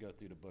as we go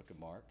through the book of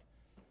Mark.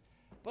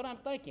 But I'm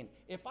thinking,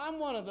 if I'm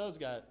one of those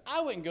guys,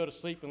 I wouldn't go to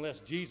sleep unless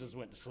Jesus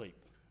went to sleep.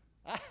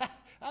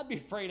 I'd be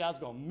afraid I was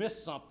going to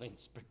miss something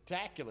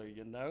spectacular,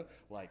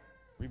 like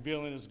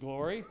revealing his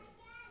glory.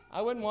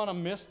 I wouldn't want to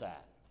miss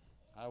that.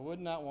 I would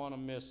not want to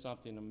miss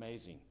something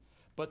amazing.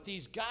 But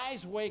these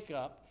guys wake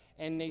up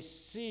and they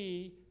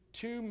see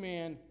two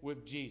men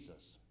with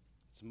Jesus.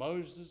 It's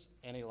Moses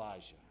and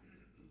Elijah.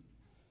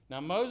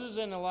 Now, Moses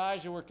and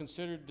Elijah were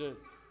considered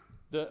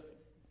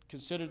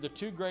the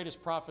two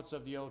greatest prophets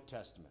of the Old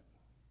Testament.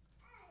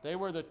 They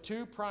were the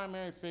two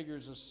primary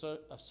figures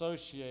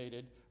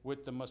associated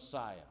with the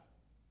Messiah.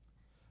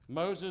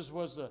 Moses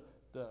was the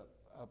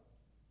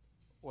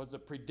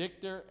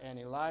predictor, and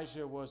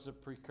Elijah was the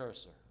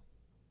precursor.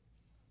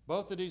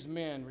 Both of these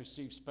men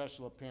received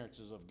special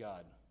appearances of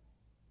God.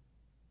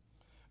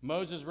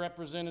 Moses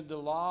represented the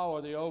law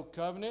or the Old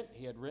Covenant.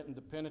 He had written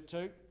the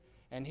Pentateuch,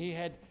 and he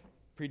had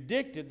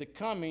predicted the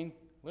coming,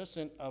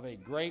 of a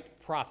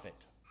great prophet,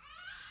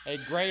 a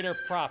greater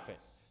prophet.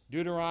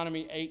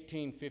 Deuteronomy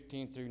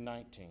 18:15 through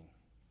 19.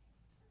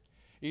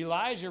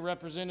 Elijah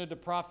represented the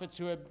prophets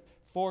who had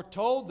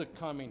foretold the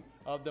coming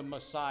of the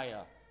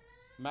Messiah,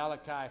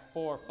 Malachi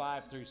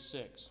 4:5 through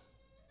 6.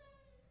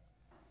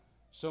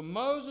 So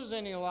Moses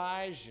and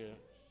Elijah's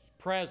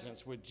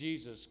presence with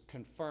Jesus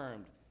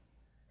confirmed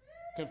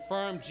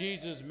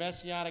Jesus'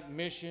 messianic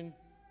mission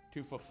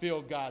to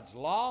fulfill God's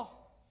law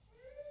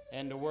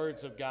and the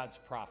words of God's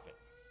prophet.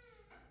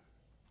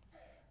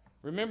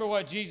 Remember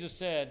what Jesus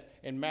said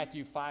in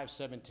Matthew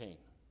 5:17.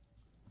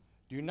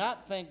 Do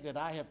not think that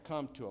I have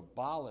come to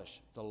abolish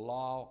the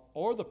law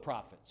or the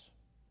prophets.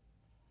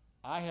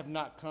 I have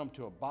not come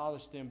to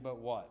abolish them, but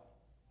what?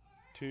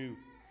 To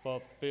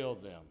fulfill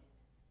them.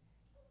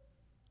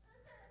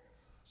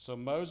 So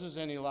Moses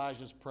and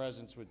Elijah's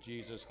presence with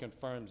Jesus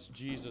confirms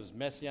Jesus'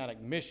 messianic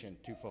mission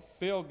to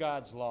fulfill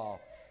God's law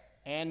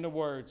and the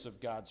words of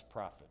God's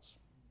prophets.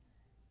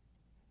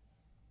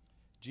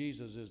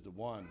 Jesus is the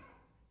one.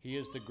 He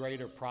is the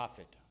greater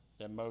prophet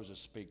that Moses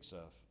speaks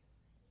of.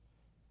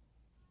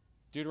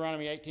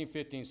 Deuteronomy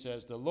 18:15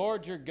 says, the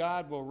Lord your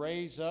God will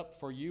raise up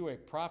for you a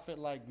prophet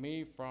like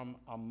me from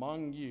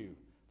among you,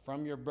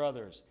 from your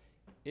brothers.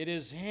 It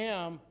is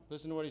him,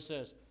 listen to what he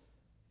says,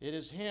 it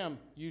is him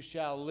you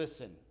shall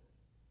listen.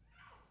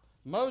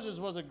 Moses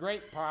was a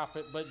great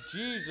prophet, but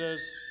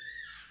Jesus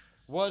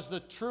was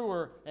the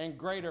truer and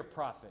greater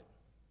prophet.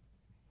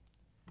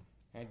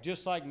 And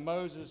just like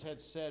Moses had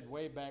said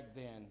way back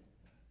then,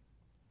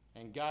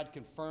 and God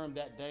confirmed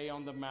that day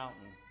on the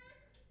mountain,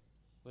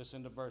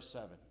 listen to verse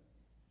 7.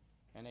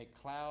 And a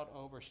cloud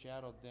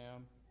overshadowed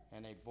them,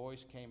 and a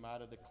voice came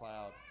out of the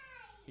cloud.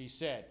 He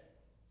said,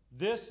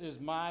 this is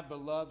my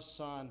beloved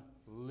Son,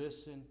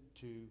 listen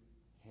to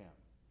him.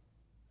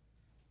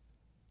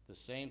 The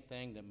same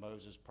thing that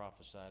Moses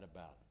prophesied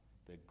about,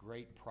 the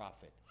great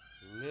prophet.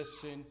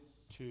 Listen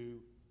to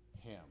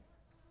him.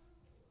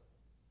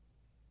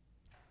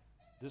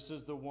 This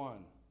is the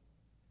one.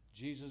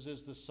 Jesus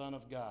is the Son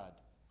of God,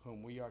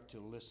 whom we are to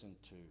listen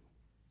to.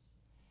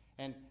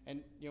 And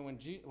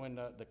when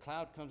the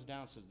cloud comes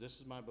down and says, this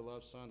is my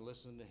beloved Son,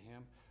 listen to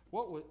him,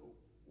 what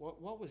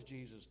was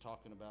Jesus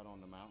talking about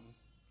on the mountain?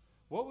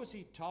 What was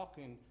he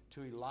talking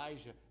to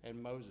Elijah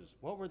and Moses?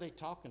 What were they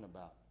talking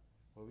about?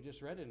 Well, we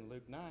just read it in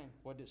Luke 9.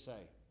 What did it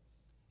say?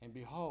 And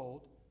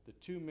behold, the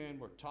two men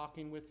were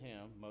talking with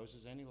him,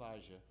 Moses and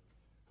Elijah,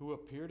 who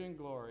appeared in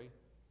glory.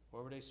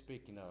 What were they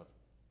speaking of?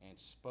 And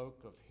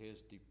spoke of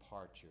his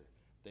departure.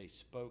 They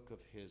spoke of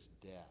his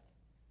death,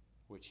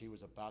 which he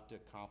was about to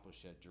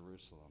accomplish at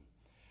Jerusalem.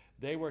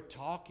 They were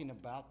talking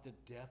about the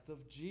death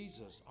of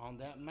Jesus on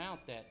that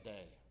mount that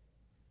day.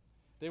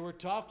 They were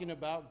talking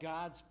about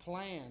God's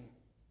plan.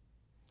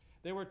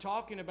 They were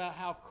talking about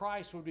how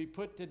Christ would be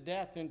put to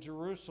death in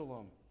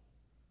Jerusalem.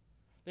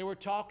 They were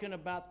talking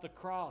about the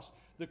cross.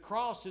 The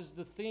cross is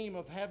the theme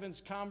of heaven's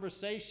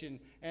conversation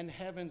and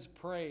heaven's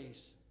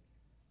praise.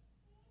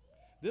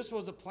 This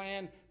was a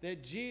plan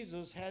that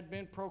Jesus had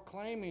been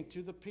proclaiming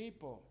to the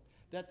people,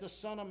 that the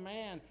Son of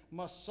Man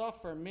must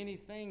suffer many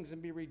things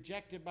and be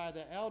rejected by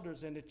the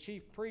elders and the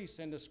chief priests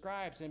and the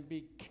scribes and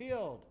be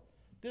killed.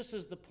 This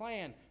is the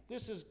plan.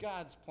 This is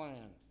God's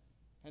plan.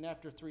 And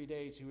after 3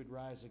 days, he would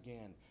rise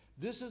again.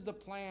 This is the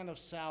plan of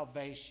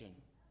salvation.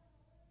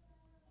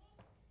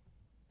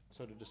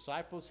 So the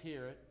disciples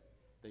hear it.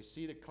 They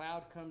see the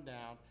cloud come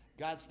down.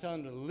 God's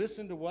telling them to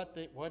listen to what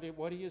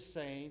he is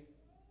saying.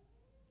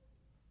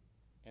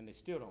 And they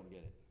still don't get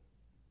it.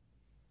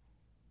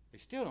 They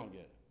still don't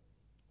get it.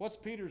 What's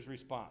Peter's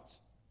response?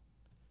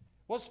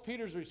 What's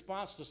Peter's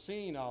response to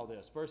seeing all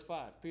this? Verse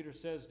 5, Peter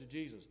says to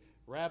Jesus,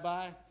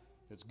 Rabbi,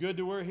 it's good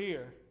that we're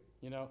here.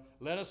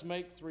 Let us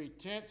make 3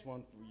 tents,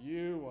 one for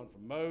you, one for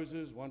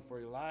Moses, one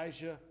for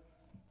Elijah.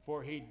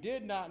 For he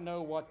did not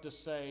know what to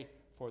say,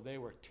 for they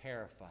were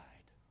terrified.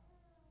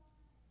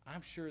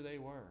 I'm sure they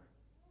were.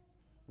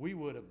 We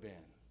would have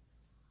been.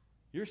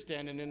 You're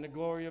standing in the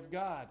glory of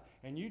God,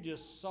 and you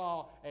just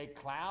saw a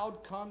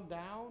cloud come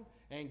down,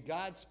 and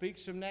God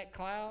speaks from that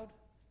cloud.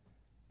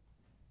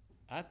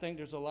 I think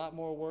there's a lot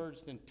more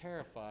words than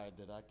terrified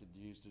that I could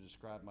use to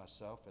describe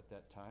myself at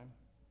that time.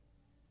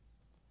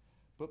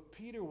 But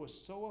Peter was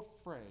so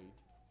afraid,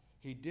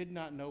 he did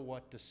not know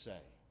what to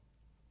say.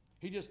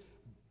 He just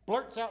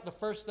blurts out the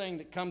first thing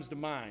that comes to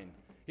mind.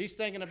 He's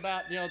thinking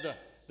about,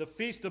 the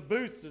Feast of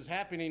Booths is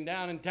happening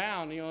down in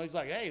town. He's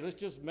like, hey,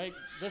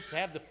 let's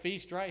have the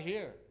feast right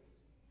here.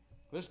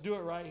 Let's do it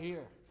right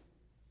here.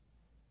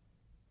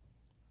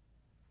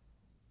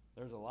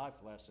 There's a life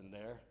lesson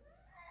there.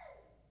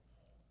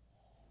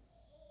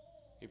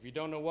 If you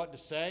don't know what to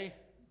say,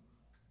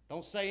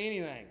 don't say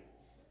anything.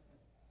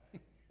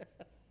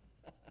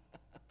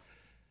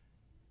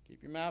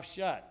 Keep your mouth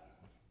shut.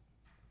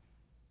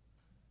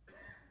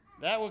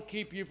 That will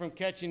keep you from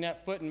catching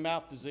that foot and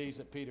mouth disease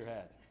that Peter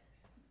had.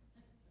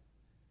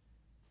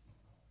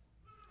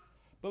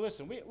 But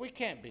listen, we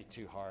can't be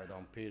too hard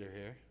on Peter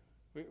here.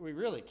 We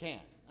really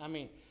can't. I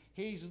mean,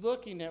 he's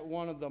looking at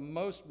one of the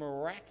most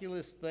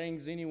miraculous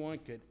things anyone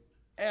could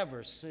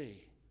ever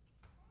see.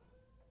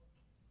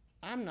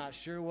 I'm not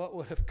sure what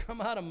would have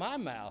come out of my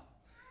mouth.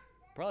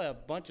 Probably a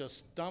bunch of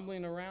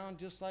stumbling around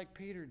just like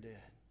Peter did.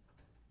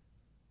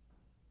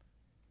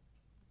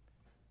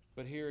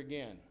 But here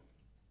again,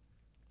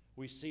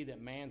 we see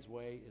that man's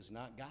way is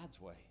not God's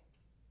way.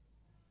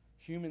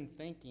 Human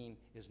thinking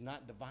is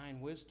not divine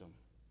wisdom.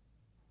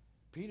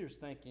 Peter's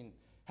thinking,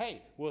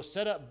 hey, we'll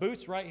set up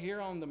booths right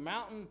here on the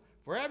mountain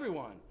for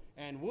everyone,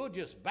 and we'll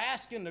just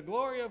bask in the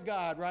glory of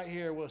God right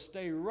here. We'll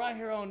stay right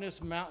here on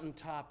this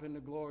mountaintop in the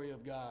glory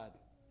of God.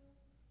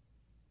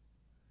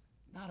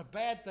 Not a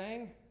bad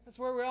thing. That's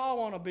where we all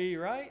want to be,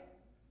 right?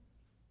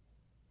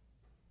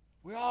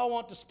 We all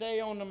want to stay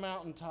on the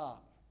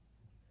mountaintop.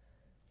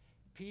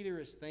 Peter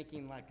is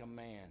thinking like a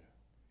man.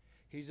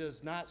 He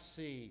does not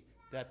see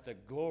that the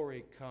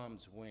glory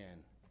comes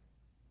when?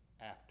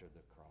 After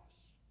the cross.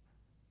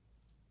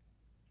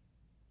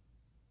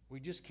 We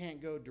just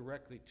can't go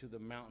directly to the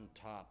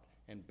mountaintop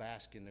and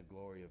bask in the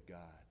glory of God.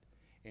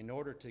 In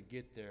order to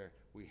get there,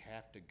 we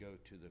have to go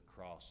to the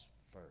cross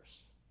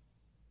first.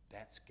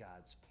 That's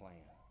God's plan.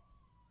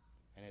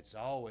 And it's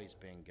always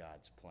been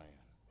God's plan.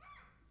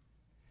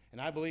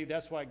 And I believe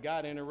that's why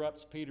God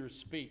interrupts Peter's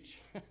speech.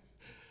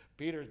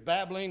 Peter's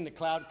babbling, the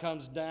cloud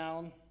comes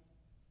down,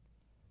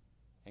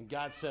 and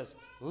God says,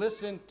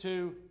 listen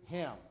to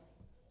him.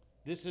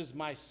 This is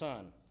my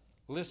son.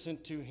 Listen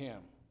to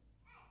him.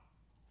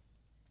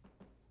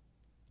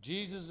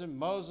 Jesus and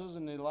Moses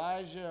and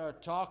Elijah are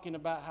talking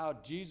about how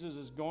Jesus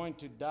is going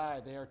to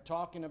die. They are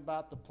talking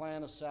about the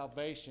plan of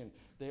salvation.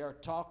 They are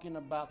talking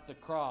about the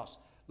cross.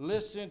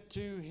 Listen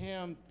to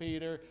him,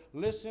 Peter.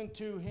 Listen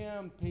to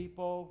him,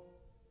 people.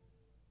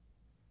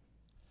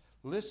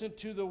 Listen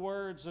to the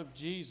words of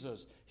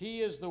Jesus.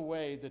 He is the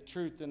way, the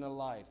truth, and the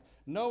life.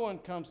 No one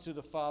comes to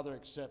the Father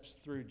except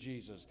through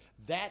Jesus.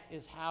 That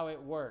is how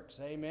it works.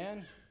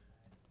 Amen?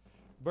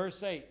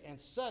 Verse 8,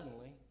 and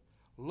suddenly,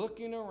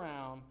 looking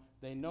around,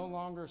 they no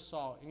longer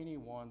saw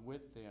anyone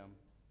with them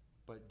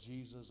but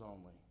Jesus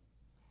only.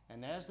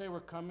 And as they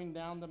were coming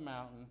down the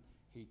mountain,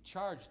 he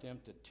charged them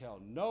to tell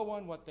no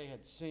one what they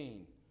had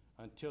seen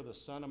until the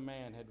Son of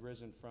Man had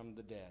risen from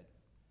the dead.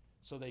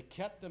 So they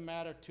kept the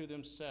matter to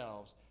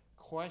themselves,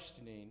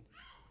 questioning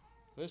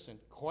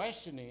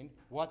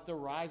what the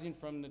rising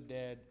from the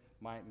dead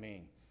might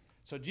mean.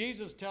 So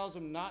Jesus tells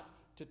them not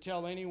to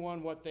tell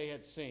anyone what they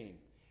had seen.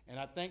 And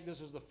I think this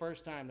is the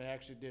first time they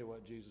actually did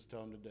what Jesus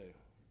told them to do.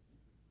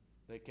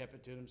 They kept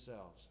it to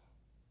themselves.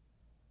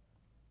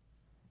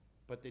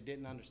 But they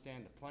didn't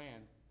understand the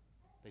plan.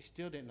 They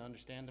still didn't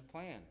understand the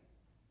plan.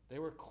 They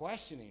were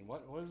questioning,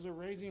 what was the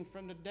raising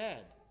from the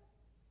dead?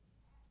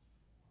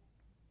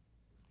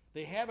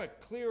 They have a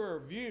clearer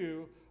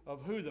view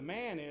of who the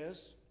man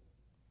is,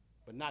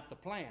 but not the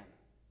plan.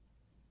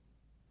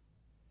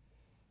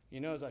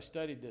 As I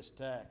studied this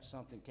text,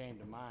 something came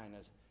to mind.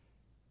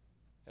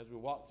 As we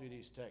walk through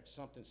these texts,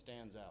 something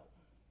stands out.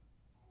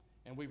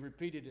 And we've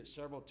repeated it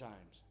several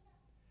times.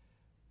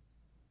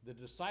 The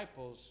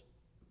disciples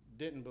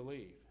didn't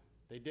believe.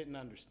 They didn't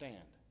understand.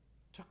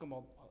 Took them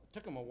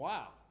a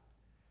while.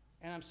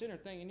 And I'm sitting there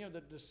thinking, the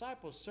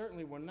disciples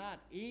certainly were not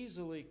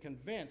easily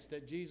convinced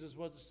that Jesus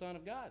was the Son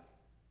of God.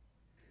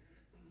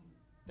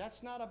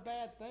 That's not a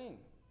bad thing.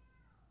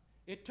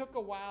 It took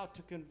a while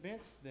to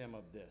convince them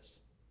of this.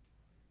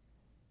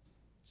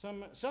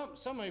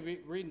 Some may be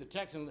reading the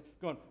text and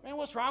going, man,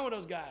 what's wrong with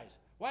those guys?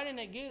 Why didn't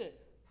they get it?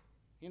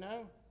 You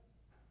know?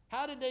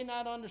 How did they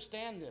not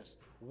understand this?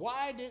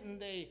 Why didn't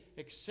they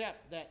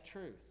accept that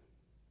truth?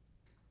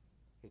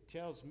 It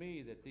tells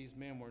me that these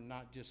men were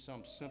not just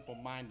some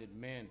simple-minded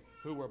men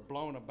who were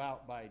blown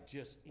about by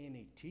just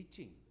any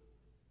teaching.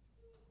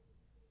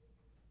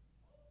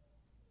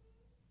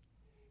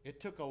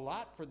 It took a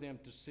lot for them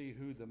to see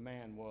who the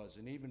man was,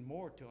 and even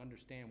more to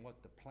understand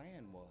what the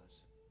plan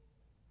was.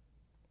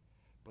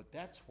 But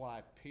that's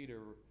why Peter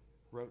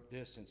wrote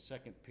this in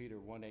 2 Peter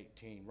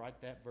 1:18.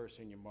 Write that verse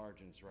in your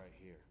margins right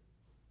here.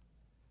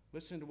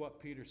 Listen to what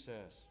Peter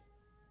says.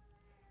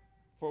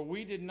 For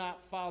we did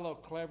not follow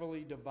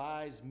cleverly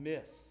devised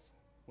myths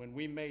when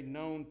we made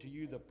known to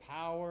you the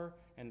power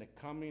and the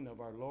coming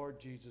of our Lord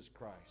Jesus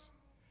Christ.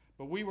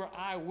 But we were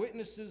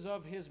eyewitnesses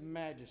of his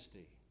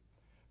majesty.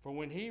 For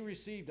when he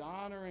received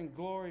honor and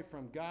glory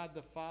from God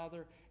the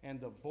Father, and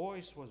the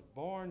voice was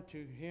borne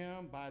to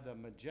him by the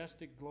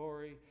majestic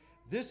glory,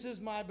 this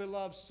is my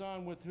beloved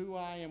Son with whom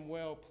I am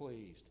well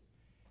pleased.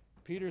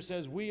 Peter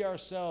says, we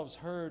ourselves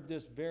heard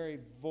this very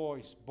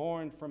voice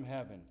borne from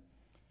heaven.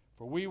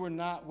 For we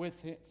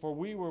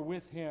were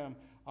with him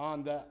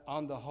on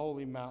the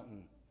holy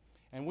mountain.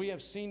 And we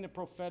have seen the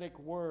prophetic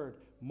word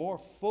more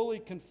fully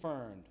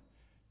confirmed,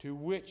 to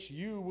which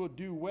you will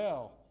do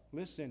well.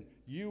 Listen,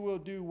 you will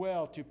do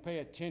well to pay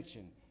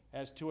attention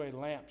as to a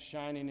lamp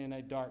shining in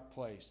a dark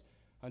place,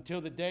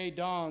 until the day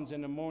dawns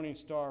and the morning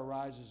star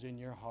rises in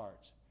your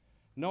hearts.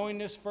 Knowing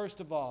this, first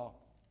of all,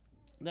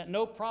 that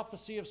no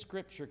prophecy of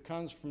Scripture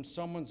comes from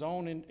someone's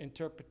own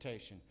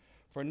interpretation.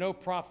 For no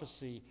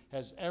prophecy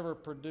was ever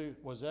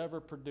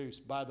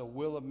produced by the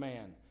will of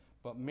man,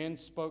 but men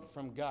spoke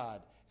from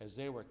God as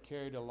they were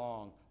carried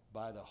along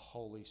by the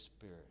Holy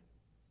Spirit.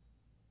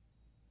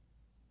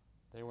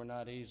 They were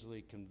not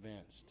easily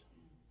convinced,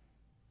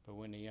 but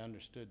when they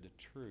understood the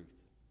truth,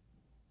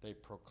 they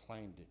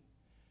proclaimed it.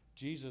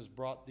 Jesus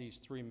brought these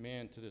three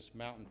men to this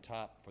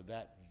mountaintop for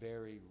that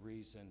very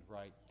reason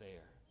right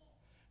there,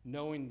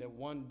 knowing that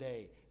one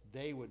day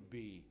they would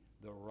be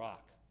the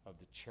rock of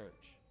the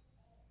church,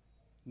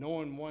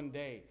 knowing one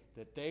day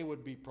that they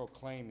would be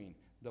proclaiming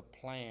the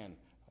plan,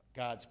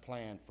 God's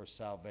plan for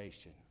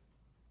salvation.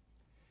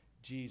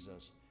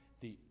 Jesus,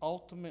 the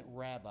ultimate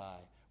rabbi,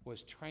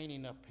 was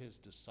training up his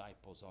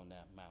disciples on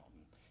that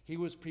mountain. He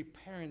was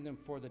preparing them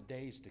for the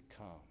days to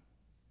come.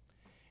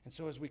 And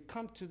so as we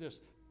come to this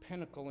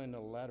pinnacle in the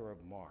letter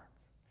of Mark,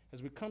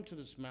 as we come to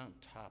this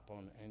mountaintop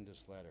in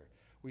this letter,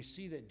 we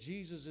see that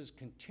Jesus is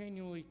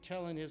continually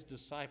telling his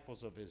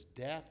disciples of his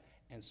death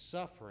and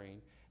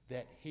suffering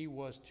that he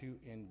was to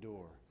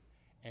endure.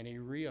 And he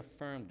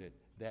reaffirmed it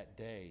that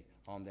day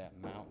on that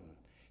mountain.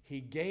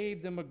 He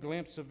gave them a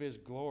glimpse of his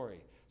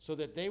glory so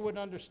that they would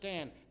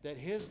understand that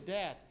his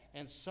death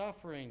and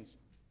sufferings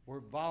were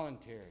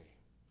voluntary.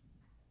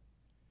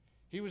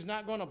 He was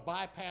not going to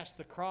bypass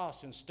the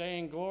cross and stay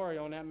in glory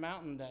on that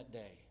mountain that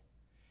day.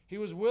 He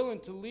was willing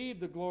to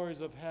leave the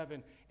glories of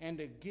heaven and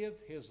to give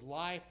his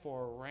life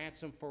for a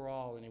ransom for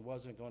all, and he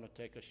wasn't going to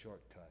take a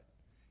shortcut.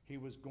 He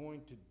was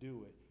going to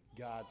do it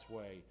God's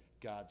way,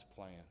 God's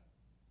plan.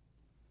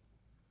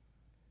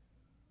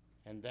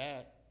 And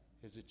that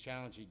is a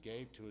challenge he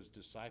gave to his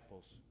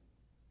disciples.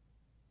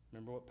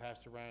 Remember what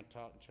Pastor Ryan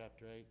taught in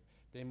chapter 8?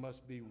 They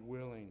must be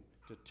willing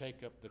to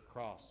take up the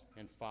cross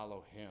and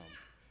follow him.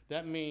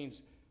 That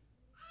means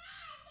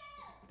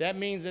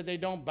that they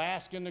don't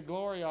bask in the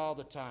glory all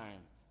the time,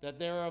 that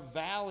there are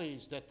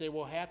valleys that they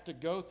will have to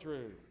go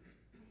through.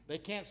 They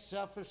can't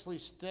selfishly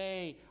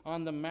stay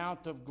on the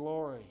mount of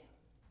glory.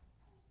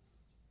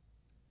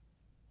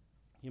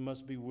 You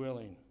must be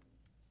willing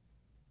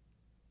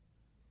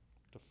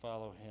to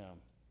follow him.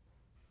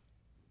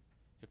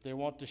 If they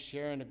want to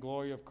share in the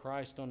glory of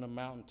Christ on the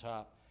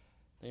mountaintop,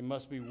 they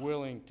must be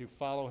willing to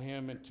follow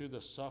him into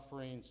the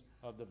sufferings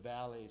of the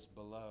valleys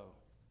below.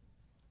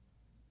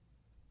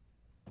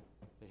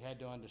 They had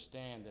to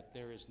understand that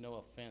there is no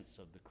offense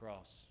of the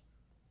cross.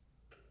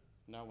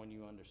 Not when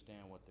you understand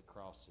what the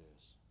cross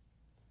is.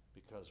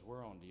 Because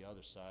we're on the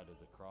other side of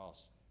the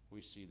cross.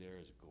 We see there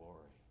is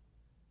glory.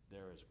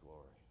 There is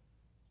glory.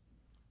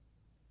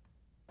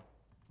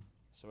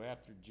 So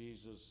after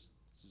Jesus'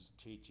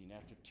 teaching,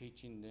 after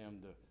teaching them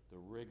the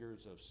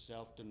rigors of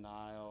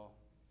self-denial,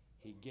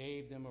 he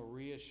gave them a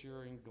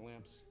reassuring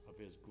glimpse of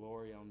his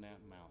glory on that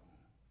mountain.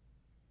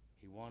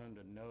 He wanted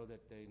them to know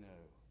that they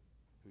know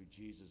who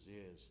Jesus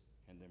is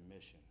and their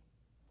mission.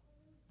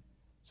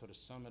 So to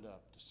sum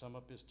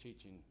up his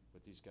teaching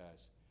with these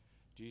guys,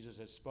 Jesus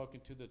had spoken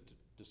to the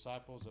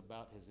disciples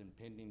about his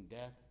impending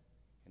death,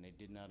 and they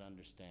did not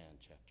understand,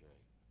 chapter 8.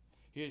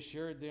 He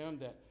assured them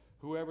that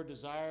whoever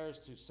desires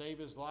to save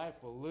his life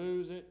will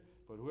lose it,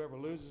 but whoever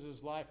loses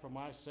his life for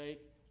my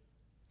sake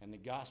and the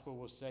gospel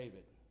will save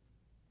it.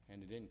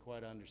 And they didn't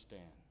quite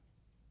understand.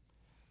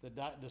 The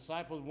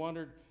disciples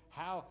wondered,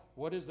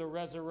 what is the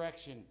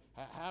resurrection?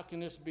 How can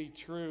this be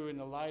true in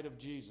the light of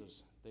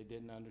Jesus? They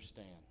didn't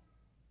understand.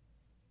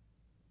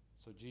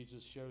 So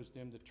Jesus shows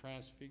them the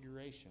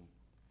transfiguration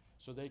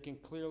so they can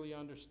clearly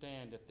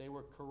understand that they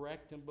were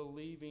correct in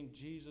believing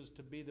Jesus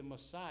to be the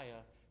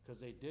Messiah, because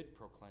they did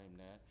proclaim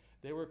that.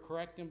 They were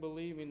correct in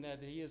believing that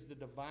he is the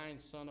divine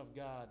Son of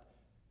God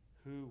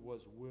who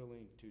was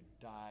willing to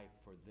die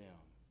for them.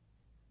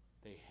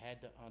 They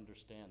had to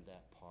understand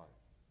that part.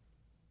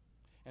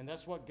 And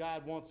that's what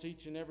God wants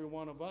each and every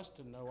one of us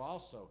to know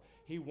also.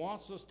 He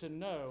wants us to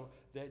know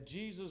that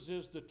Jesus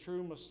is the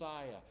true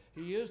Messiah.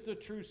 He is the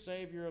true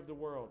Savior of the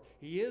world.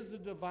 He is the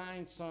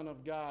divine Son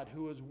of God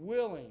who is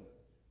willing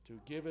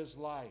to give his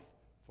life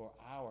for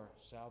our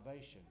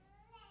salvation.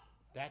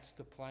 That's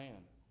the plan.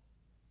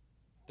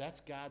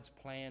 That's God's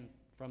plan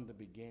from the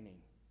beginning.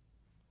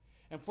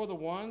 And for the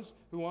ones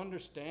who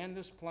understand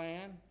this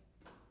plan,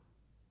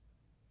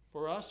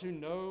 for us who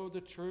know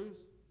the truth,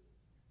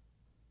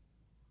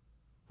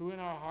 who in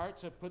our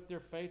hearts have put their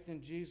faith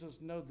in Jesus,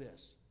 know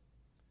this.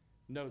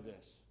 Know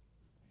this.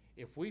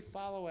 If we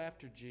follow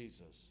after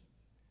Jesus,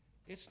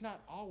 it's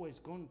not always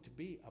going to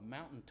be a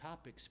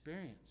mountaintop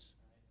experience.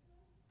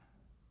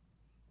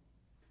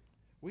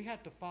 We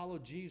have to follow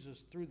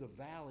Jesus through the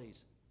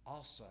valleys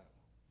also.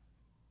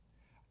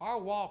 Our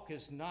walk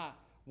is not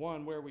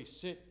one where we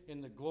sit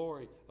in the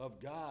glory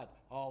of God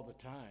all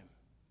the time.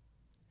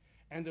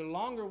 And the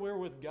longer we're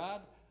with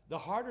God, the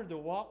harder the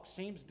walk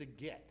seems to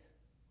get.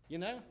 You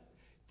know?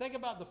 Think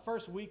about the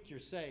first week you're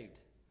saved.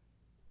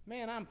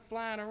 Man, I'm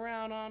flying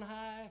around on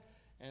high,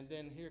 and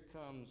then here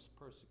comes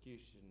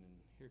persecution, and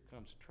here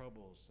comes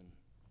troubles, and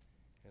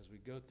as we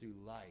go through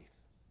life,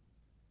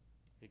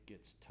 it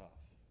gets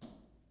tough.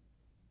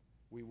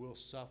 We will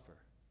suffer.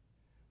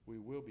 We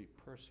will be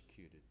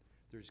persecuted.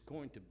 There's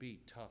going to be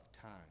tough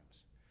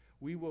times.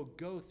 We will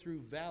go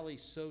through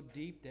valleys so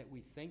deep that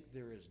we think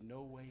there is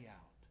no way out.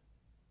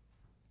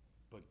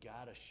 But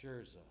God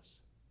assures us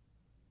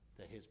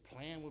that his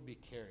plan will be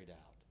carried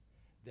out,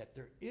 that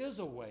there is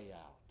a way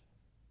out.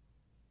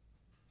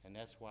 And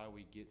that's why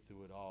we get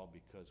through it all,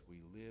 because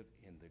we live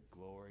in the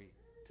glory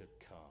to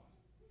come.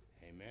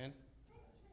 Amen.